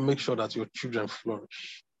 And I will make sure that your children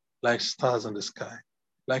flourish like stars in the sky,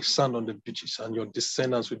 like sand on the beaches, and your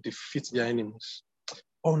descendants will defeat their enemies.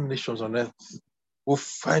 All nations on earth will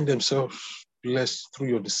find themselves blessed through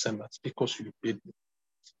your descendants because you obeyed me.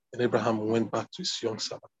 And Abraham went back to his young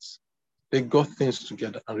servants. They got things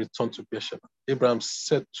together and returned to Beersheba. Abraham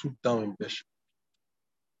settled down in Beersheba.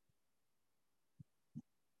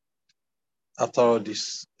 After all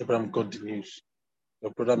this, Abraham got the news.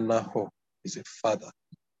 Your brother Nahor is a father.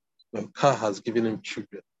 Milcah has given him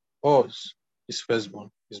children. Uz, his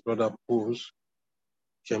firstborn, his brother Buz,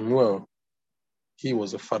 Kemuel, he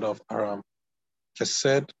was the father of Aram.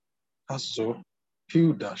 Kesed, Hazo,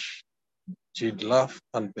 Pildash, Jidlaph,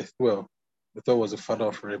 and Bethuel. Bethuel was the father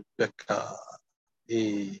of Rebekah.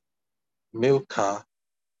 Milcah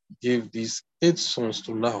gave these 8 sons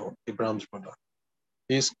to Nahor, Abraham's brother.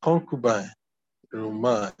 His concubine,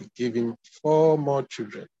 Reumah, gave him 4 more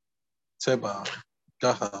children, Tebah,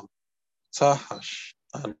 Gaham, Tahash,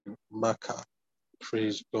 and Makkah.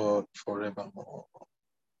 Praise God forevermore.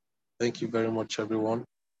 Thank you very much, everyone,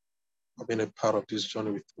 for being a part of this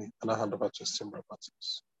journey with me. And I hand over to Simbra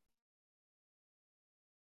Martins.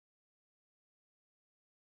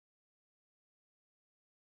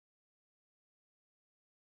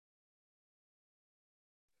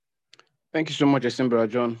 Thank you so much, Simbra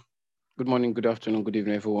John. Good morning, good afternoon, good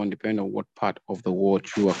evening, everyone, depending on what part of the world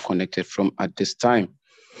you are connected from at this time.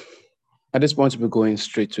 At this point, we're going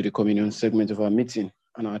straight to the communion segment of our meeting,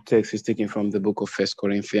 and our text is taken from the book of 1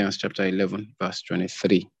 Corinthians, chapter 11, verse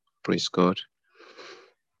 23. Praise God.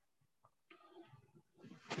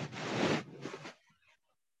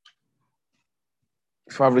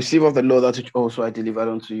 For I have received of the Lord that which also I delivered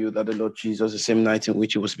unto you, that the Lord Jesus, the same night in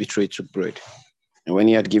which he was betrayed, took bread. And when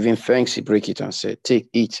he had given thanks, he brake it and said, take,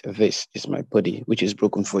 eat, this is my body, which is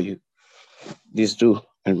broken for you. This do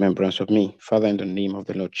in remembrance of me. Father, in the name of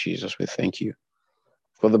the Lord Jesus, we thank you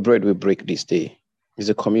for the bread we break this day. Is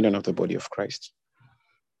a communion of the body of Christ.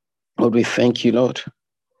 Lord, we thank you, Lord,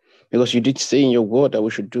 because you did say in your word that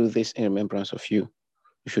we should do this in remembrance of you.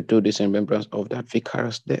 We should do this in remembrance of that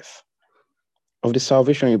vicarious death, of the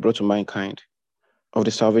salvation you brought to mankind, of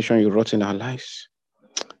the salvation you wrought in our lives.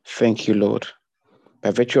 Thank you, Lord.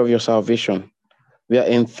 By virtue of your salvation, we are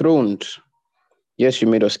enthroned. Yes, you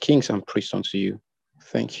made us kings and priests unto you.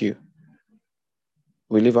 Thank you.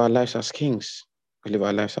 We live our lives as kings. We live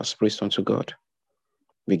our lives as priests unto God.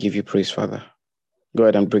 We give you praise, Father. Go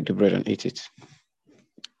ahead and break the bread and eat it.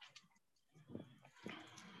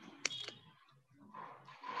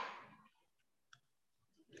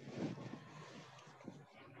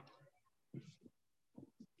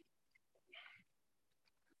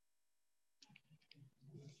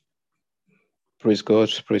 Praise God,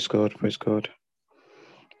 praise God, praise God.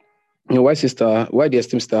 You know, why the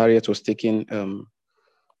esteemed Sister Harriet was taking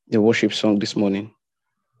the worship song this morning,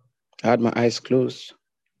 I had my eyes closed.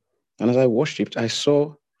 And as I worshipped, I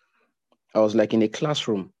saw I was like in a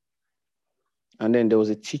classroom. And then there was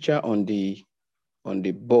a teacher on the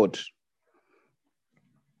board.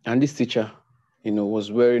 And this teacher,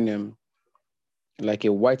 was wearing like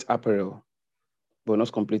a white apparel, but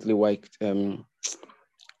not completely white.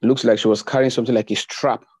 Looks like she was carrying something like a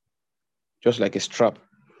strap, just like a strap.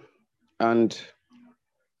 And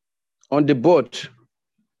on the board,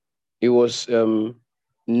 it was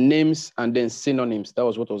names and then synonyms. That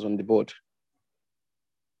was what was on the board.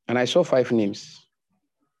 And I saw 5 names.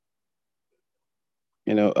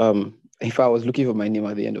 If I was looking for my name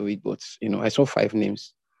at the end of it, but I saw 5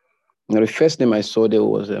 names. The first name I saw there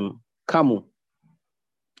was Kamu,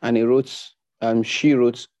 and she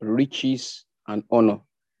wrote riches and honor.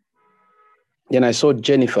 Then I saw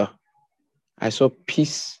Jennifer. I saw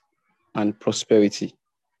peace and prosperity.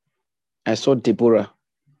 I saw Deborah.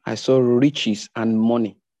 I saw riches and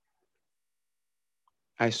money.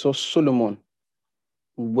 I saw Solomon,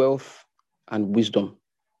 wealth and wisdom.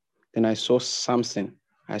 Then I saw Samson.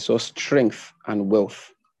 I saw strength and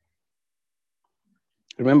wealth.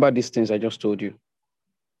 Remember these things I just told you.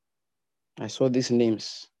 I saw these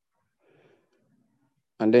names.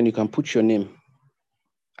 And then you can put your name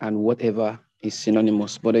and whatever is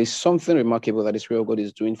synonymous. But there is something remarkable that the Spirit of God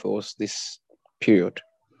is doing for us this period.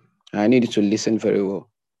 I need you to listen very well.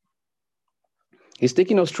 He's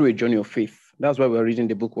taking us through a journey of faith. That's why we're reading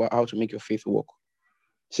the book, How to Make Your Faith Work.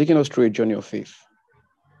 He's taking us through a journey of faith.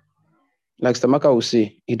 Like Stamaka will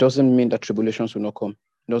say, it doesn't mean that tribulations will not come.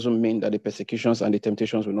 It doesn't mean that the persecutions and the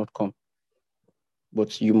temptations will not come.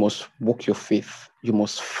 But you must walk your faith. You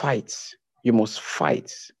must fight. You must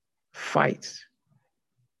fight. Fight.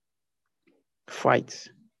 Fight.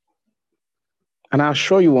 And I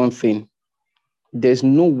assure you one thing. There's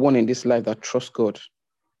no one in this life that trusts God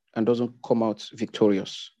and doesn't come out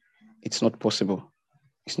victorious. It's not possible.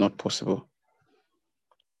 It's not possible.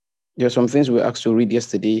 There are some things we were asked to read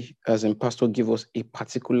yesterday, as in Pastor gave us a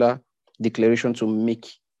particular declaration to make.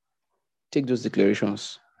 Take those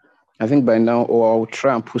declarations. I think by now, or I'll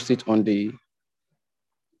try and post it on the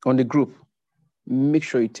group. Make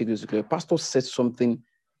sure you take those declarations. Pastor said something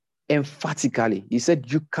emphatically. He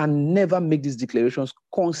said, you can never make these declarations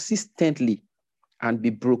consistently and be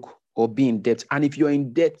broke or be in debt. And if you're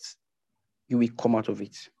in debt, you will come out of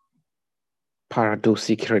it. After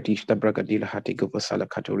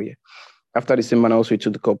the same manner, also he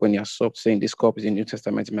took the cup when he had supped, saying, this cup is in the New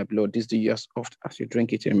Testament in my blood. This do you as oft as you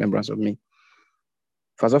drink it in remembrance of me.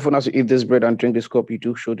 For as often as you eat this bread and drink this cup, you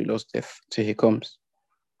do show the Lord's death till he comes.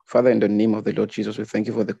 Father, in the name of the Lord Jesus, we thank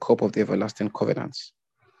you for the cup of the everlasting covenants.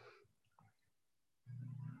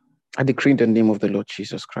 I decree in the name of the Lord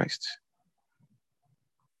Jesus Christ,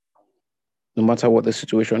 no matter what the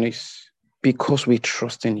situation is, because we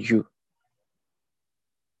trust in you,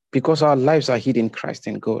 because our lives are hid in Christ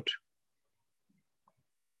in God,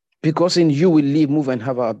 because in you we live, move, and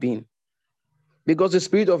have our being, because the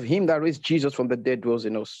spirit of him that raised Jesus from the dead dwells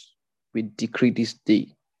in us, we decree this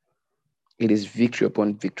day, it is victory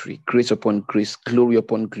upon victory, grace upon grace, glory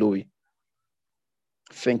upon glory.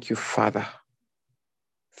 Thank you, Father.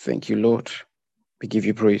 Thank you, Lord. We give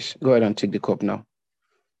you praise. Go ahead and take the cup now.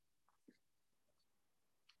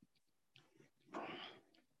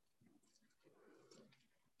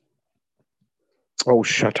 Oh,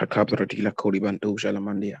 shata kabra dila koribando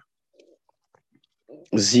jalamandia.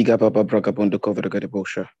 Ziga baba bragabondo kovra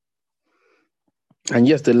bosha. And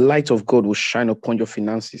yes, the light of God will shine upon your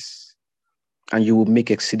finances and you will make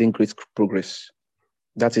exceeding great progress.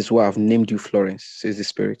 That is why I've named you Florence, says the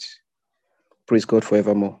Spirit. Praise God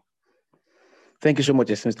forevermore. Thank you so much,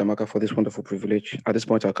 esteemed Stamaka, for this wonderful privilege. At this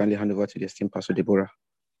point, I'll kindly hand over to the esteemed Pastor Deborah.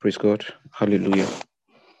 Praise God. Hallelujah.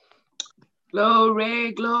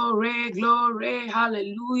 Glory, glory, glory.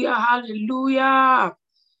 Hallelujah, hallelujah.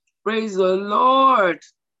 Praise the Lord.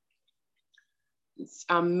 It's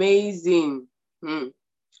amazing.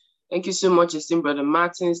 Thank you so much, esteemed Brother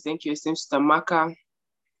Martins. Thank you, esteemed Stamaka.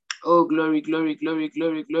 Oh, glory, glory, glory,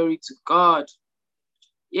 glory, glory to God.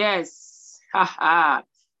 Yes,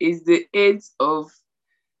 it's the 8th of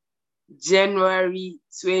January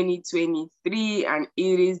 2023, and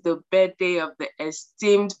it is the birthday of the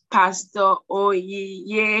esteemed Pastor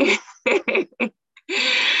Oyiye.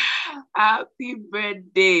 Happy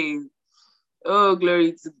birthday. Oh,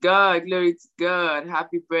 glory to God, glory to God.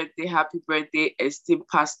 Happy birthday, esteemed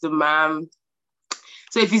Pastor Ma'am.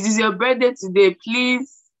 So if it is your birthday today,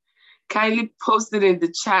 please kindly post it in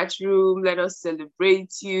the chat room. Let us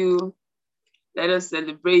celebrate you. Let us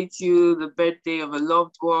celebrate you, the birthday of a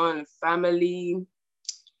loved one, a family.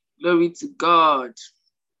 Glory to God.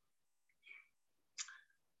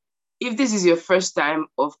 If this is your first time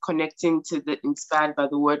of connecting to the Inspired by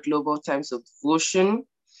the Word Global Times of Devotion,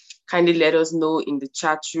 kindly let us know in the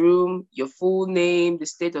chat room your full name, the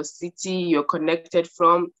state or city you're connected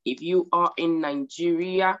from, if you are in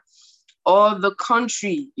Nigeria, or the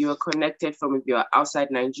country you are connected from if you are outside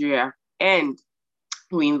Nigeria. And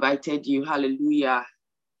we invited you. Hallelujah.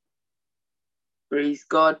 Praise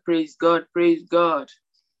God, praise God, praise God.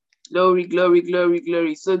 Glory, glory, glory,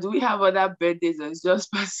 glory. So do we have other birthdays or it's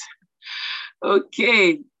just past?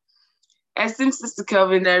 Okay. Esteemed Sister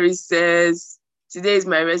Calvinary says, today is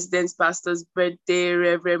my residence pastor's birthday,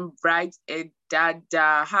 Reverend Bright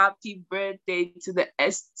Edada. Happy birthday to the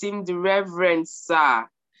esteemed Reverend, sir.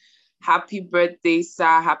 Happy birthday,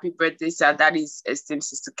 sir. Happy birthday, sir. That is esteemed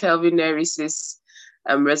Sister Calvinary,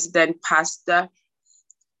 resident pastor.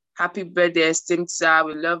 Happy birthday, esteemed sir.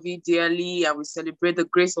 We love you dearly and we celebrate the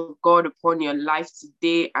grace of God upon your life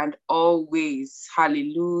today and always.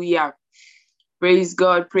 Hallelujah. Praise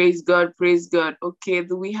God, praise God, praise God. Okay,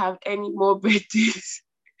 do we have any more birthdays?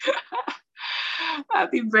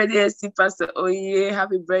 Happy birthday, esteemed Pastor Oye.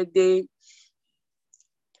 Happy birthday.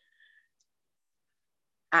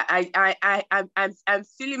 I'm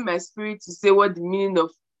feeling my spirit to say what the meaning of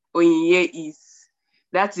Oye is.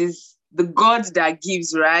 That is the God that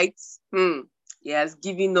gives, right? He has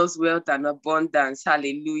given us wealth and abundance.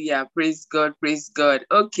 Hallelujah. Praise God. Praise God.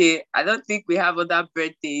 Okay. I don't think we have other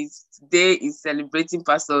birthdays. Today is celebrating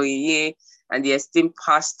Pastor Oye and the esteemed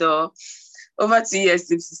pastor. Over to you,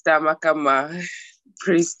 esteemed Sister Makama.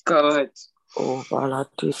 Praise God. Oh,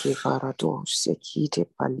 Balatiki Varado, Sekite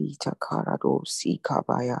Palita Karado,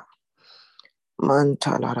 Sikabaya.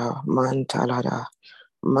 Mantalara, Mantalara,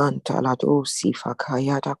 Mantalado,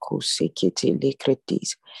 Sifakayada, Kosekite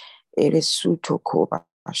Lekretis, Eresuto Koba,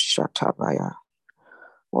 Shatabaya.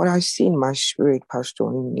 What I see in my spirit,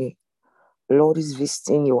 Pastor Nini, Lord is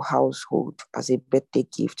visiting your household as a birthday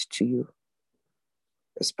gift to you.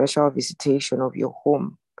 A special visitation of your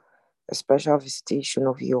home, a special visitation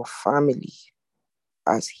of your family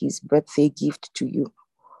as his birthday gift to you.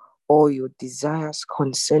 All your desires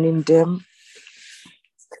concerning them,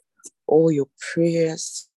 all your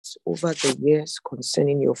prayers over the years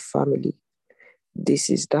concerning your family. This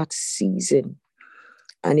is that season.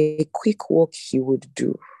 And a quick walk he would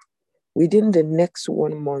do. Within the next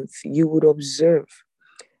 1 month, you would observe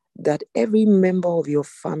that every member of your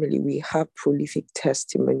family will have prolific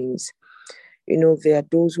testimonies. You know, there are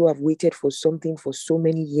those who have waited for something for so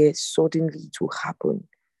many years, suddenly to happen.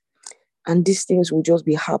 And these things will just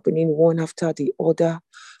be happening one after the other,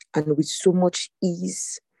 and with so much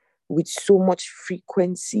ease, with so much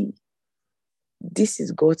frequency. This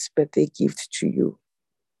is God's birthday gift to you.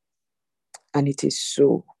 And it is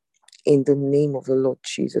so. In the name of the Lord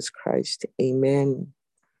Jesus Christ. Amen.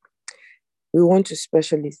 We want to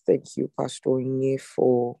especially thank you, Pastor Inye,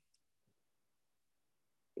 for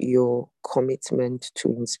your commitment to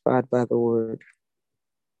Inspired by the Word.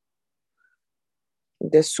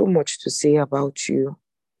 There's so much to say about you,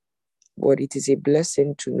 but it is a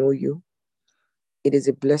blessing to know you. It is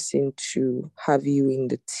a blessing to have you in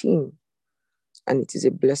the team, and it is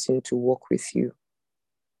a blessing to work with you.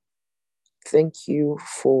 Thank you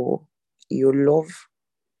for your love,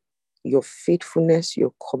 your faithfulness,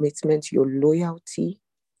 your commitment, your loyalty.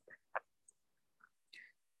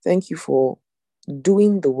 Thank you for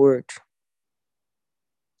doing the word.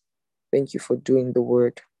 Thank you for doing the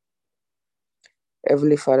word.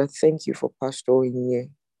 Heavenly Father, thank you for Pastor Inye.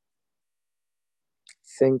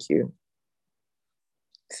 Thank you.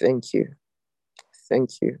 Thank you.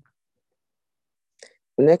 Thank you.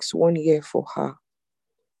 The next 1 year for her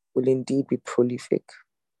will indeed be prolific,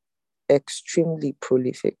 extremely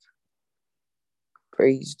prolific.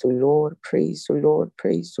 Praise the Lord, praise the Lord,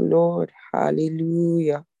 praise the Lord.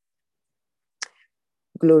 Hallelujah.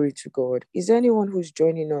 Glory to God. Is there anyone who's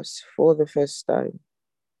joining us for the first time?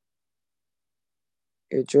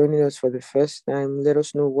 You're joining us for the first time. Let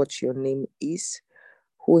us know what your name is,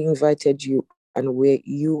 who invited you, and where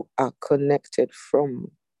you are connected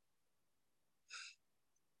from.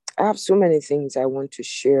 I have so many things I want to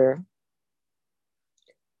share.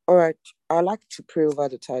 All right, I'd like to pray over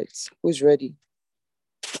the tithes. Who's ready?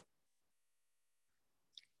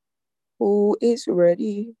 Who is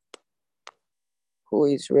ready? Who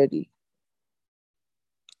is ready?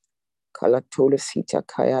 Kalatola sita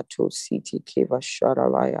kayato siti keva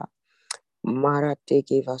sharalaya. Marate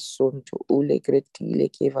keva sonto ule gretile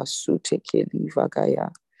keva sute keliva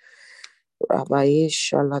gaya. Rabaye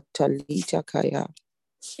shalatalita kaya.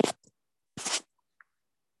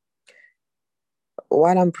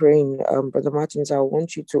 While I'm praying, Brother Martins, I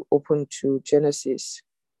want you to open to Genesis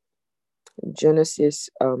Genesis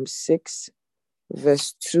 6,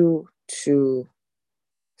 verse 2 to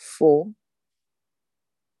 4.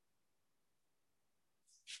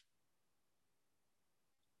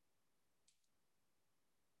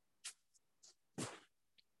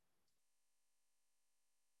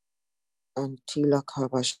 Antila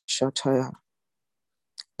Kabashataya.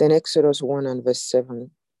 Then Exodus 1 and verse 7.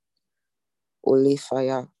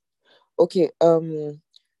 Olifaya. Okay,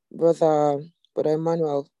 brother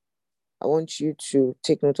Emmanuel, I want you to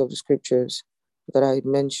take note of the scriptures that I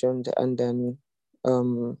mentioned and then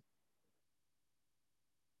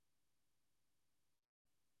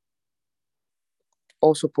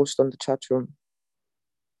also post on the chat room.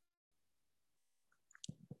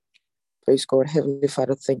 Praise God. Heavenly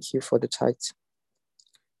Father, thank you for the tithe.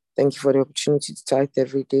 Thank you for the opportunity to tithe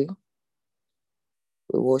every day.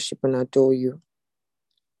 We worship and adore you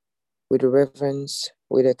with reverence,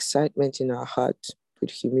 with excitement in our heart,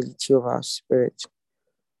 with humility of our spirit.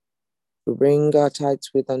 We bring our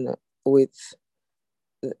tithes with a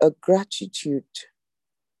gratitude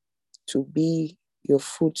to be your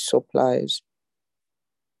food suppliers.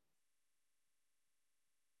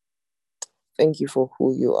 Thank you for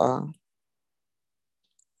who you are.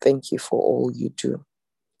 Thank you for all you do.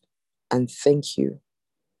 And thank you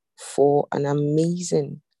for an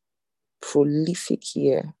amazing, prolific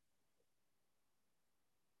year.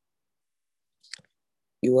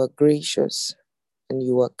 You are gracious and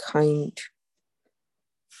you are kind,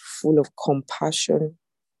 full of compassion,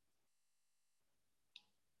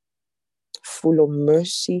 full of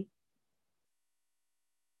mercy.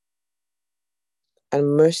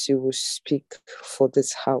 And mercy will speak for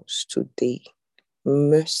this house today.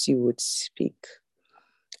 Mercy would speak.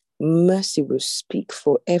 Mercy will speak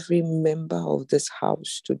for every member of this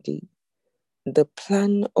house today. The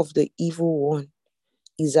plan of the evil one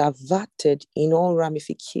is averted in all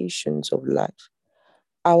ramifications of life.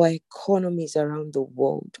 Our economies around the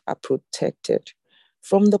world are protected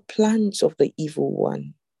from the plans of the evil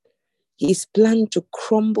one. His plan to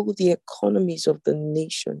crumble the economies of the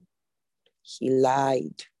nation. He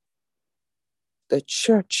lied. The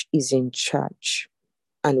church is in charge,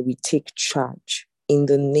 and we take charge in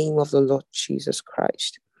the name of the Lord Jesus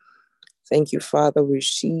Christ. Thank you, Father. We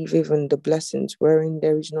receive even the blessings wherein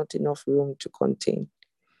there is not enough room to contain.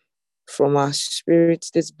 From our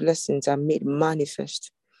spirits, these blessings are made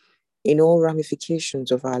manifest in all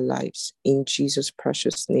ramifications of our lives. In Jesus'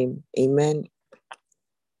 precious name, amen.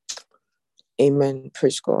 Amen.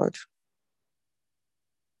 Praise God.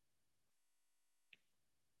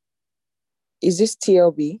 Is this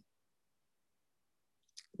TLB?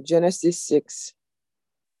 Genesis 6.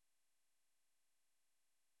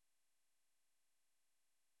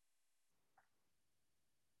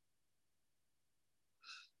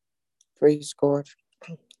 Praise God.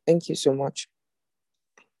 Thank you so much.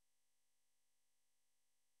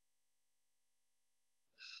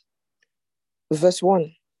 Verse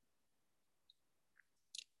 1.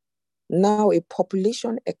 Now a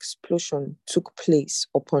population explosion took place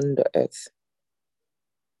upon the earth.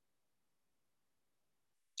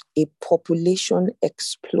 A population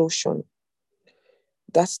explosion.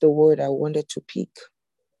 That's the word I wanted to pick.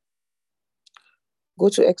 Go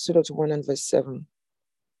to Exodus 1 and verse 7.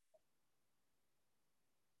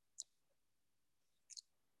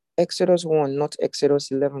 Exodus 1, not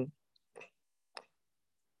Exodus 11.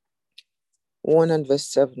 1 and verse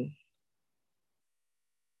 7.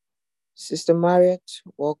 Sister Marriott,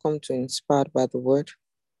 welcome to Inspired by the Word.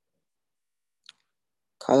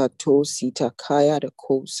 Kalato Sita Kaya the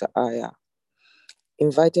Kosa Aya.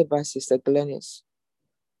 Invited by Sister Glennis.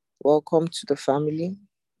 Welcome to the family.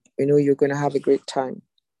 We know you're going to have a great time.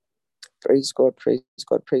 Praise God, praise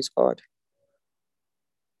God, praise God.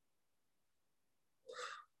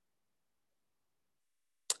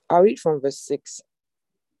 I'll read from verse 6.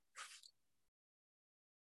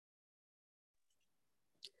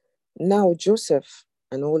 Now Joseph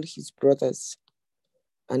and all his brothers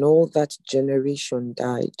and all that generation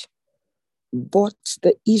died, but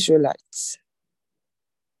the Israelites,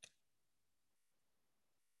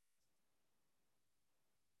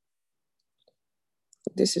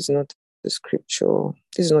 this is not the scripture,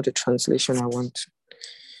 this is not the translation I want.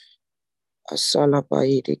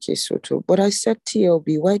 But I said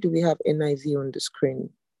TLB, why do we have NIV on the screen?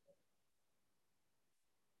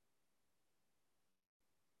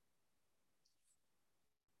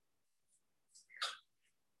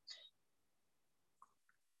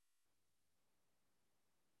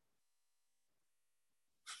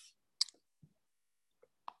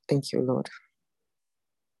 Thank you, Lord.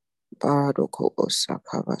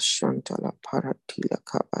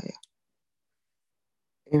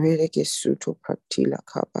 Emeleke suto pratila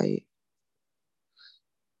kabaye.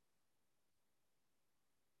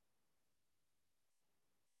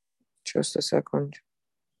 Just a second.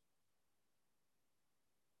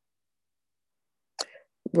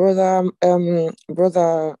 Brother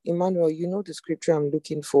Emmanuel, you know the scripture I'm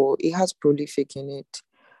looking for. It has prolific in it.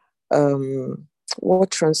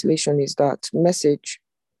 What translation is that? Message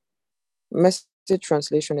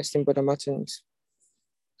translation is in Brother Martins.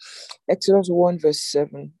 Exodus 1 verse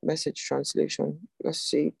 7, message translation. Let's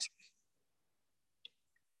see it.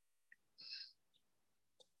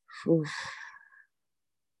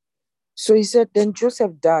 So he said, then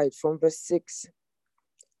Joseph died from verse 6,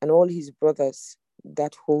 and all his brothers,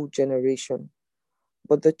 that whole generation.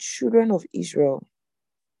 But the children of Israel,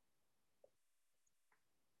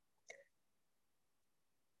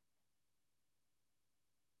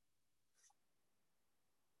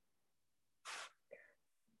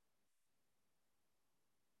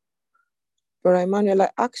 but Emmanuel,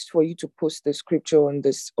 I asked for you to post the scripture on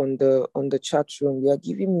the chat room. You are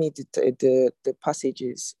giving me the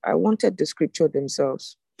passages. I wanted the scripture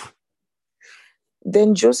themselves.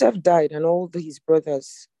 Then Joseph died, and all his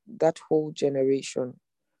brothers, that whole generation.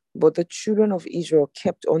 But the children of Israel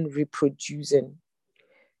kept on reproducing.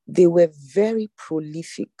 They were very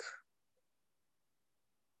prolific.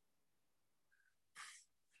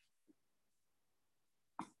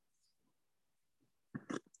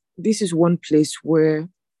 This is one place where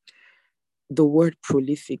the word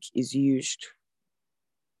prolific is used.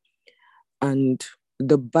 And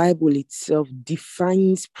the Bible itself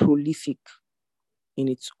defines prolific in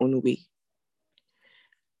its own way.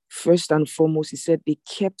 First and foremost, he said they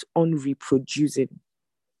kept on reproducing.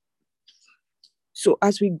 So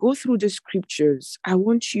as we go through the scriptures, I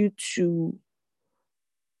want you to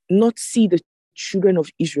not see the children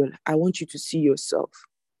of Israel. I want you to see yourself.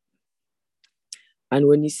 And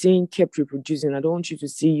when he's saying kept reproducing, I don't want you to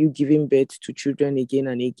see you giving birth to children again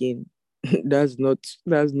and again. That's not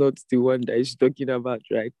the one that he's talking about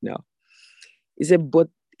right now. He said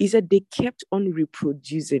they kept on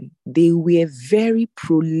reproducing. They were very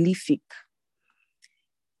prolific.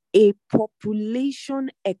 A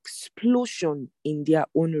population explosion in their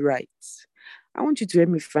own rights. I want you to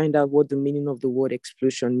help me find out what the meaning of the word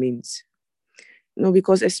explosion means. No,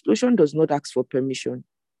 because explosion does not ask for permission.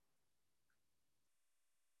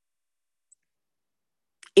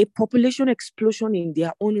 A population explosion in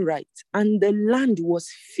their own right, and the land was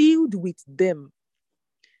filled with them.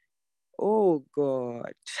 Oh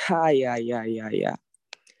God. Yeah.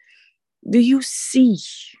 Do you see?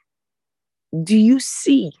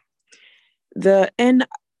 The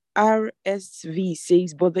NRSV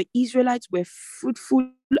says, but the Israelites were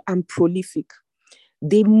fruitful and prolific.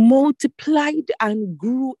 They multiplied and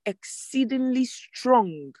grew exceedingly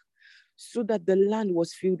strong, so that the land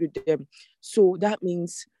was filled with them. So that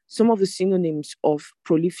means some of the synonyms of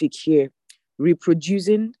prolific here: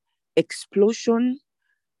 reproducing, explosion,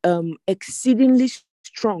 exceedingly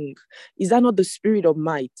strong. Is that not the spirit of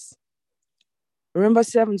might? Remember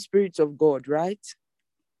 7 spirits of God, right?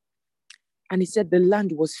 And he said the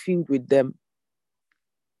land was filled with them.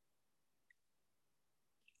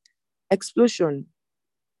 Explosion,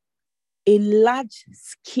 a large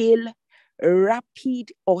scale,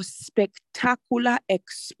 rapid or spectacular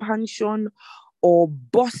expansion or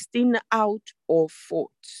bursting out or forth.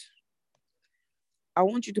 I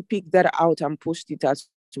want you to pick that out and post it as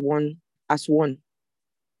one.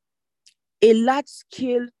 A large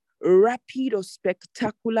scale, rapid or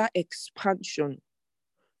spectacular expansion.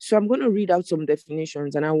 So I'm going to read out some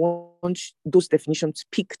definitions, and I want those definitions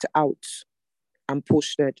picked out and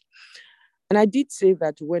posted. And I did say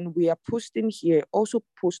that when we are posting here, also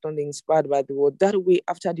post on the Inspired by the Word. That way,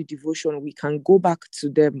 after the devotion, we can go back to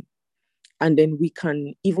them, and then we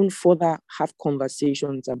can even further have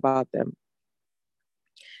conversations about them.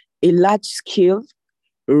 A large scale,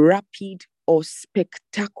 rapid or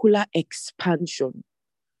spectacular expansion.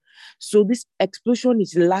 So this explosion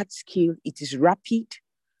is large scale, it is rapid,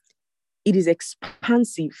 it is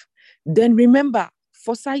expansive. Then remember,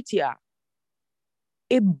 Forsythia,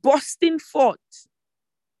 a bursting forth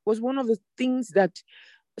was one of the things that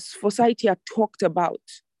Forsythia talked about.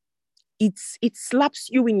 It slaps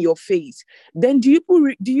you in your face. Then do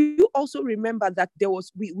you also remember that there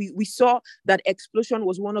was we saw that explosion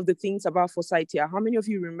was one of the things about Forsythia? How many of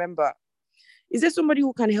you remember? Is there somebody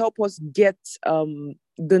who can help us get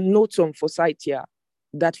the notes on Forsythia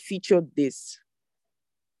that featured this?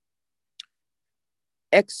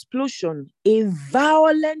 Explosion, a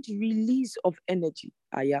violent release of energy.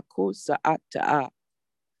 Ayako sa'ata.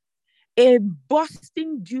 A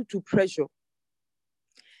bursting due to pressure.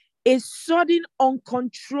 A sudden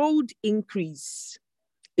uncontrolled increase,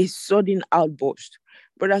 a sudden outburst.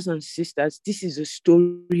 Brothers and sisters, this is a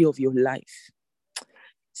story of your life.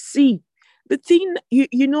 See, the thing,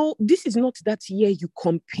 you know, this is not that year you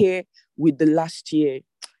compare with the last year.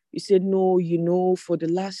 You said, no, you know, for the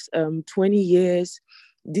last 20 years,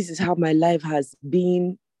 this is how my life has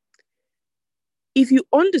been. If you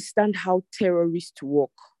understand how terrorists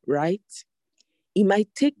work, right? It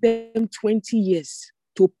might take them 20 years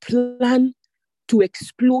to plan to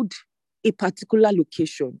explode a particular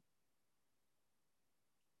location.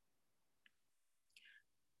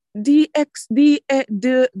 The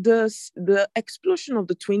explosion of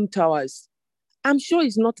the Twin Towers, I'm sure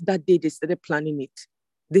it's not that day they started planning it.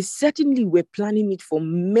 They certainly were planning it for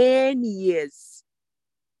many years.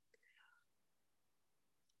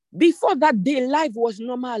 Before that day, life was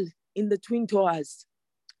normal in the Twin Towers.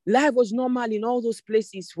 Life was normal in all those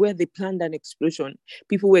places where they planned an explosion.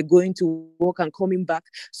 People were going to work and coming back.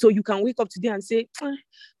 So you can wake up today and say,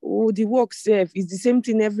 oh, the work safe is the same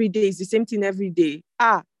thing every day. It's the same thing every day.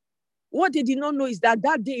 What they did not know is that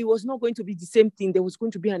that day it was not going to be the same thing. There was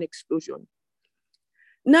going to be an explosion.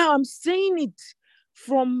 Now I'm saying it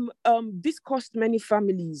from this cost many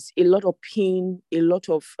families a lot of pain, a lot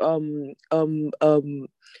of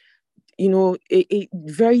you know, a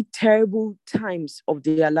very terrible times of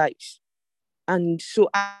their lives. And so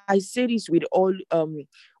I say this with all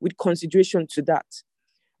with consideration to that.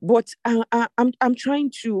 But I'm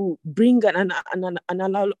trying to bring an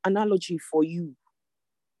analogy for you,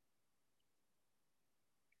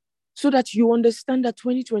 so that you understand that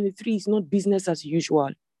 2023 is not business as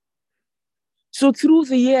usual. So through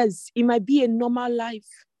the years, it might be a normal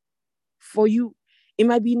life for you. It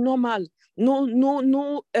might be normal.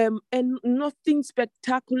 And nothing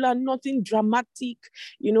spectacular, nothing dramatic.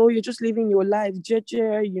 You know, you're just living your life,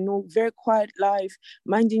 you know, very quiet life,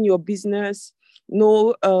 minding your business.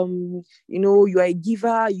 No, you know, you are a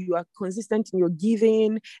giver, you are consistent in your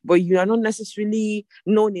giving, but you are not necessarily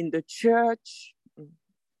known in the church.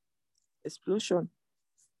 Explosion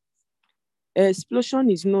is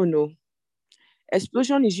no.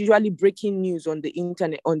 Explosion is usually breaking news on the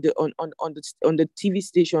internet, on the TV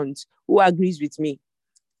stations. Who agrees with me?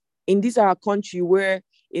 In this our country, where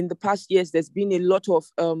in the past years there's been a lot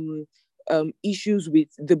of issues with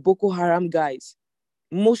the Boko Haram guys.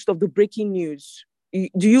 Most of the breaking news.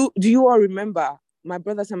 Do you all remember, my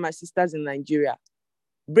brothers and my sisters in Nigeria?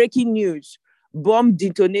 Breaking news: bomb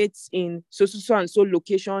detonates in so and so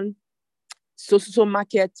location, so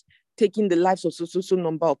market, taking the lives of so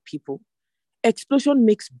number of people. Explosion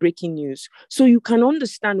makes breaking news. So you can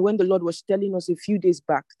understand when the Lord was telling us a few days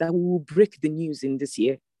back that we will break the news in this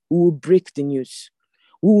year. We will break the news.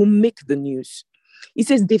 We will make the news. He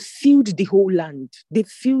says they filled the whole land. They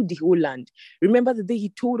filled the whole land. Remember the day he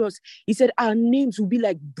told us, he said our names will be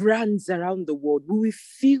like brands around the world. We will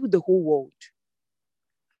fill the whole world.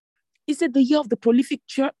 He said the year of the prolific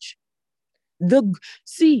church.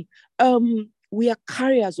 We are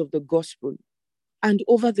carriers of the gospel. And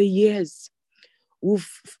over the years, we've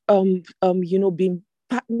been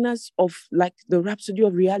partners of like the Rhapsody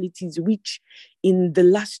of Realities, which in the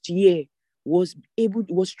last year was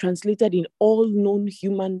translated in all known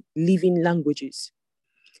human living languages.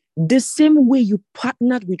 The same way you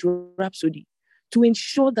partnered with Rhapsody to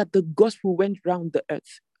ensure that the gospel went round the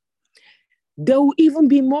earth. There will even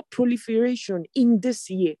be more proliferation in this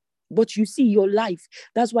year. But you see your life.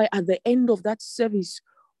 That's why at the end of that service,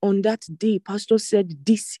 on that day, Pastor said,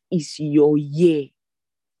 this is your year.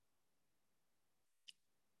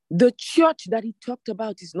 The church that he talked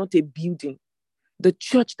about is not a building. The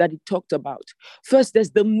church that he talked about. First,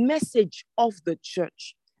 there's the message of the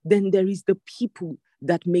church. Then there is the people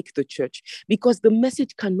that make the church. Because the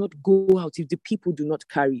message cannot go out if the people do not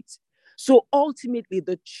carry it. So ultimately,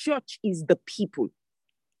 the church is the people.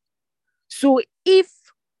 So if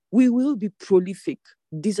we will be prolific,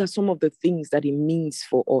 these are some of the things that it means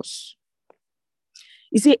for us.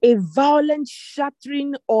 You see, a violent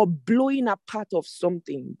shattering or blowing apart of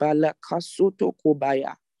something, an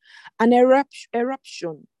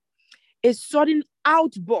eruption, a sudden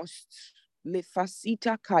outburst, and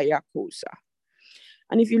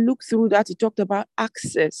if you look through that, it talked about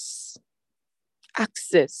access.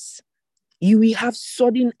 You will have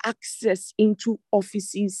sudden access into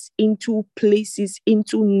offices, into places,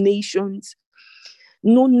 into nations.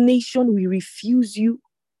 No nation will refuse you.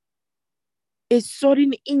 A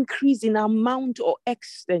sudden increase in amount or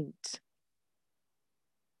extent.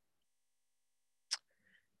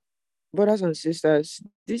 Brothers and sisters,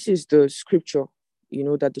 this is the scripture,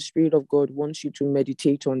 that the Spirit of God wants you to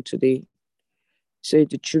meditate on today. So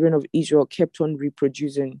the children of Israel kept on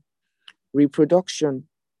reproducing. reproduction,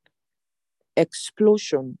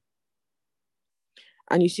 explosion.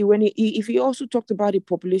 And you see, if he also talked about a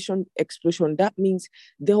population explosion, that means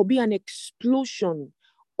there'll be an explosion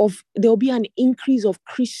there'll be an increase of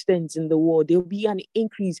Christians in the world. There'll be an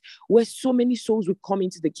increase where so many souls will come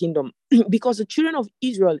into the kingdom because the children of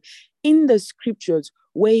Israel in the scriptures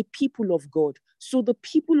were a people of God. So the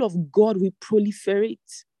people of God will proliferate.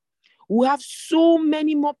 We have so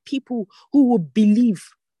many more people who will believe,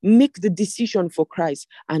 make the decision for Christ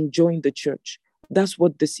and join the church. That's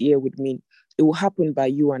what this year would mean. It will happen by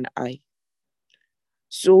you and I.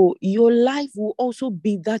 So your life will also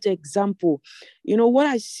be that example. You know, what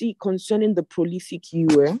I see concerning the prolific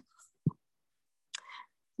you,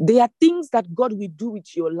 there are things that God will do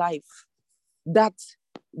with your life that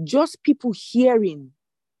just people hearing,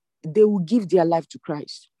 they will give their life to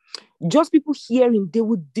Christ. Just people hearing, they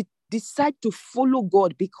will decide to follow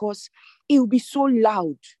God because it will be so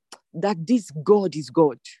loud that this God is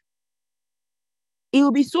God. It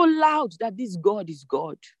will be so loud that this God is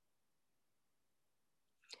God.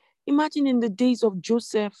 Imagine in the days of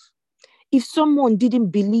Joseph, if someone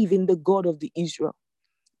didn't believe in the God of the Israel,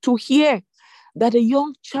 to hear that a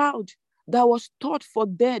young child that was thought for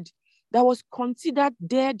dead, that was considered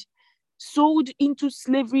dead, sold into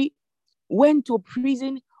slavery, went to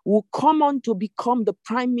prison, will come on to become the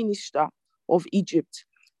prime minister of Egypt.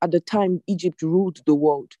 At the time, Egypt ruled the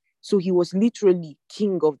world. So he was literally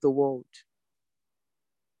king of the world.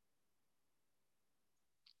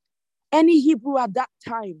 Any Hebrew at that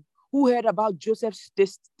time who heard about Joseph's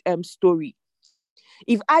story,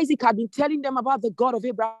 if Isaac had been telling them about the God of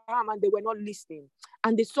Abraham and they were not listening,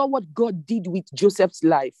 and they saw what God did with Joseph's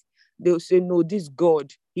life, they'll say, no, this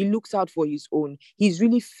God, he looks out for his own. He's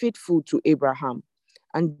really faithful to Abraham.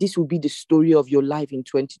 And this will be the story of your life in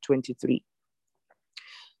 2023.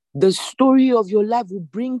 The story of your life will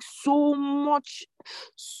bring so much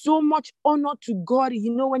honor to God.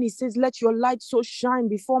 You know, when he says, let your light so shine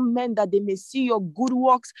before men that they may see your good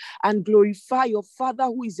works and glorify your Father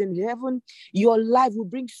who is in heaven, your life will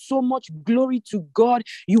bring so much glory to God.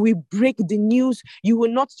 You will break the news. You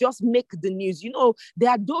will not just make the news. You know, there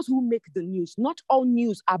are those who make the news. Not all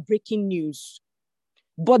news are breaking news.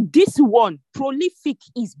 But this one, prolific,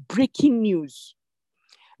 is breaking news.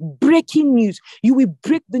 Breaking news. You will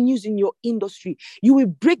break the news in your industry. You will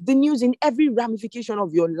break the news in every ramification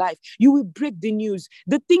of your life. You will break the news.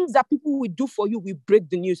 The things that people will do for you will break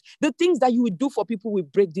the news. The things that you will do for people will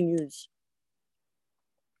break the news.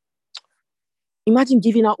 Imagine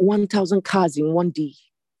giving out 1,000 cars in one day.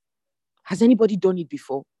 Has anybody done it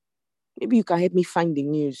before? Maybe you can help me find the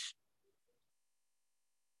news.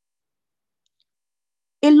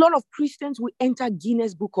 A lot of Christians will enter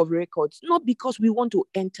Guinness Book of Records, not because we want to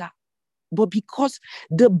enter, but because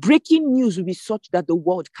the breaking news will be such that the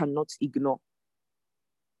world cannot ignore.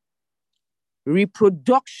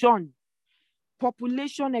 Reproduction,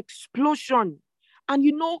 population explosion. And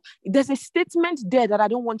you know, there's a statement there that I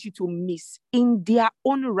don't want you to miss. In their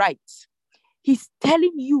own right, he's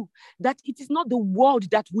telling you that it is not the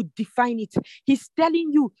world that would define it. He's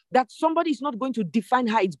telling you that somebody is not going to define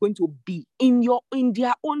how it's going to be in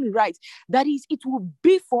their own right. That is, it will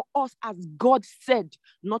be for us as God said,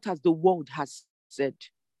 not as the world has said.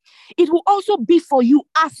 It will also be for you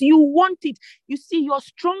as you want it. You see, your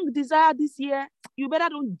strong desire this year, you better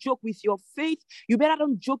don't joke with your faith. You better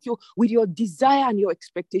don't joke with your desire and your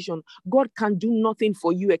expectation. God can do nothing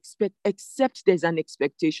for you except there's an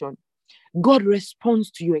expectation. God responds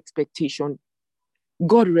to your expectation.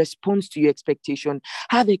 God responds to your expectation.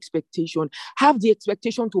 Have expectation. Have the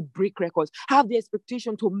expectation to break records. Have the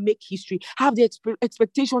expectation to make history. Have the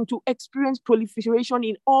expectation to experience proliferation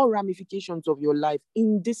in all ramifications of your life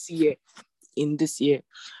in this year. In this year.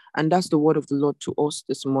 And that's the word of the Lord to us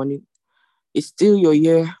this morning. It's still your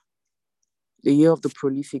year, the year of the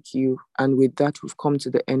prolific you. And with that, we've come to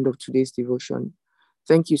the end of today's devotion.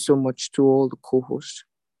 Thank you so much to all the co-hosts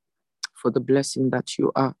for the blessing that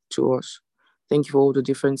you are to us. Thank you for all the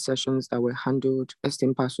different sessions that were handled.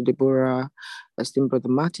 Esteemed Pastor Deborah, esteemed Brother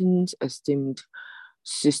Martins, esteemed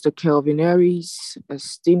Sister Kelvin Aries,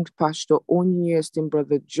 esteemed Pastor Oni, esteemed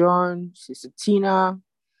Brother John, Sister Tina,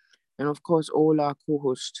 and of course, all our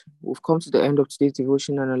co-hosts. We've come to the end of today's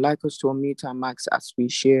devotion, and I'd like us to unmute our mics as we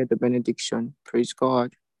share the benediction. Praise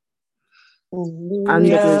God. and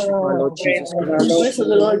the grace of our Lord Jesus The Christ, grace of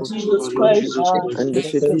the Lord Jesus Christ, and the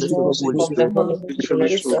sweet fellowship of the Holy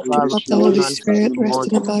Spirit, abide of with the us Holy now and Spirit, forevermore. rest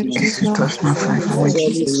and abide with us Jesus now and Christ, we pray. forevermore. In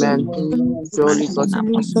Jesus' name. Amen. Surely God's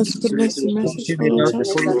Surely God's goodness and mercy follows the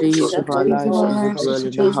us full days of our all of lives, our and we lives as dwell we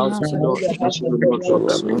in the dwell in the house of house the of the Lord Lord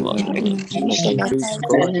forevermore. forever and ever. In the Lord. Praise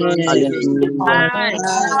God. Hallelujah.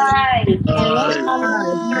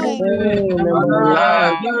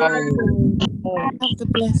 Alive. Have the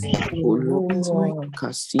blessing. Ulu That's right.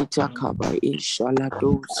 kasita kaba inshallah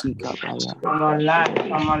do si kabaya. I'm alive.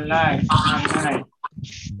 I'm alive. I'm alive.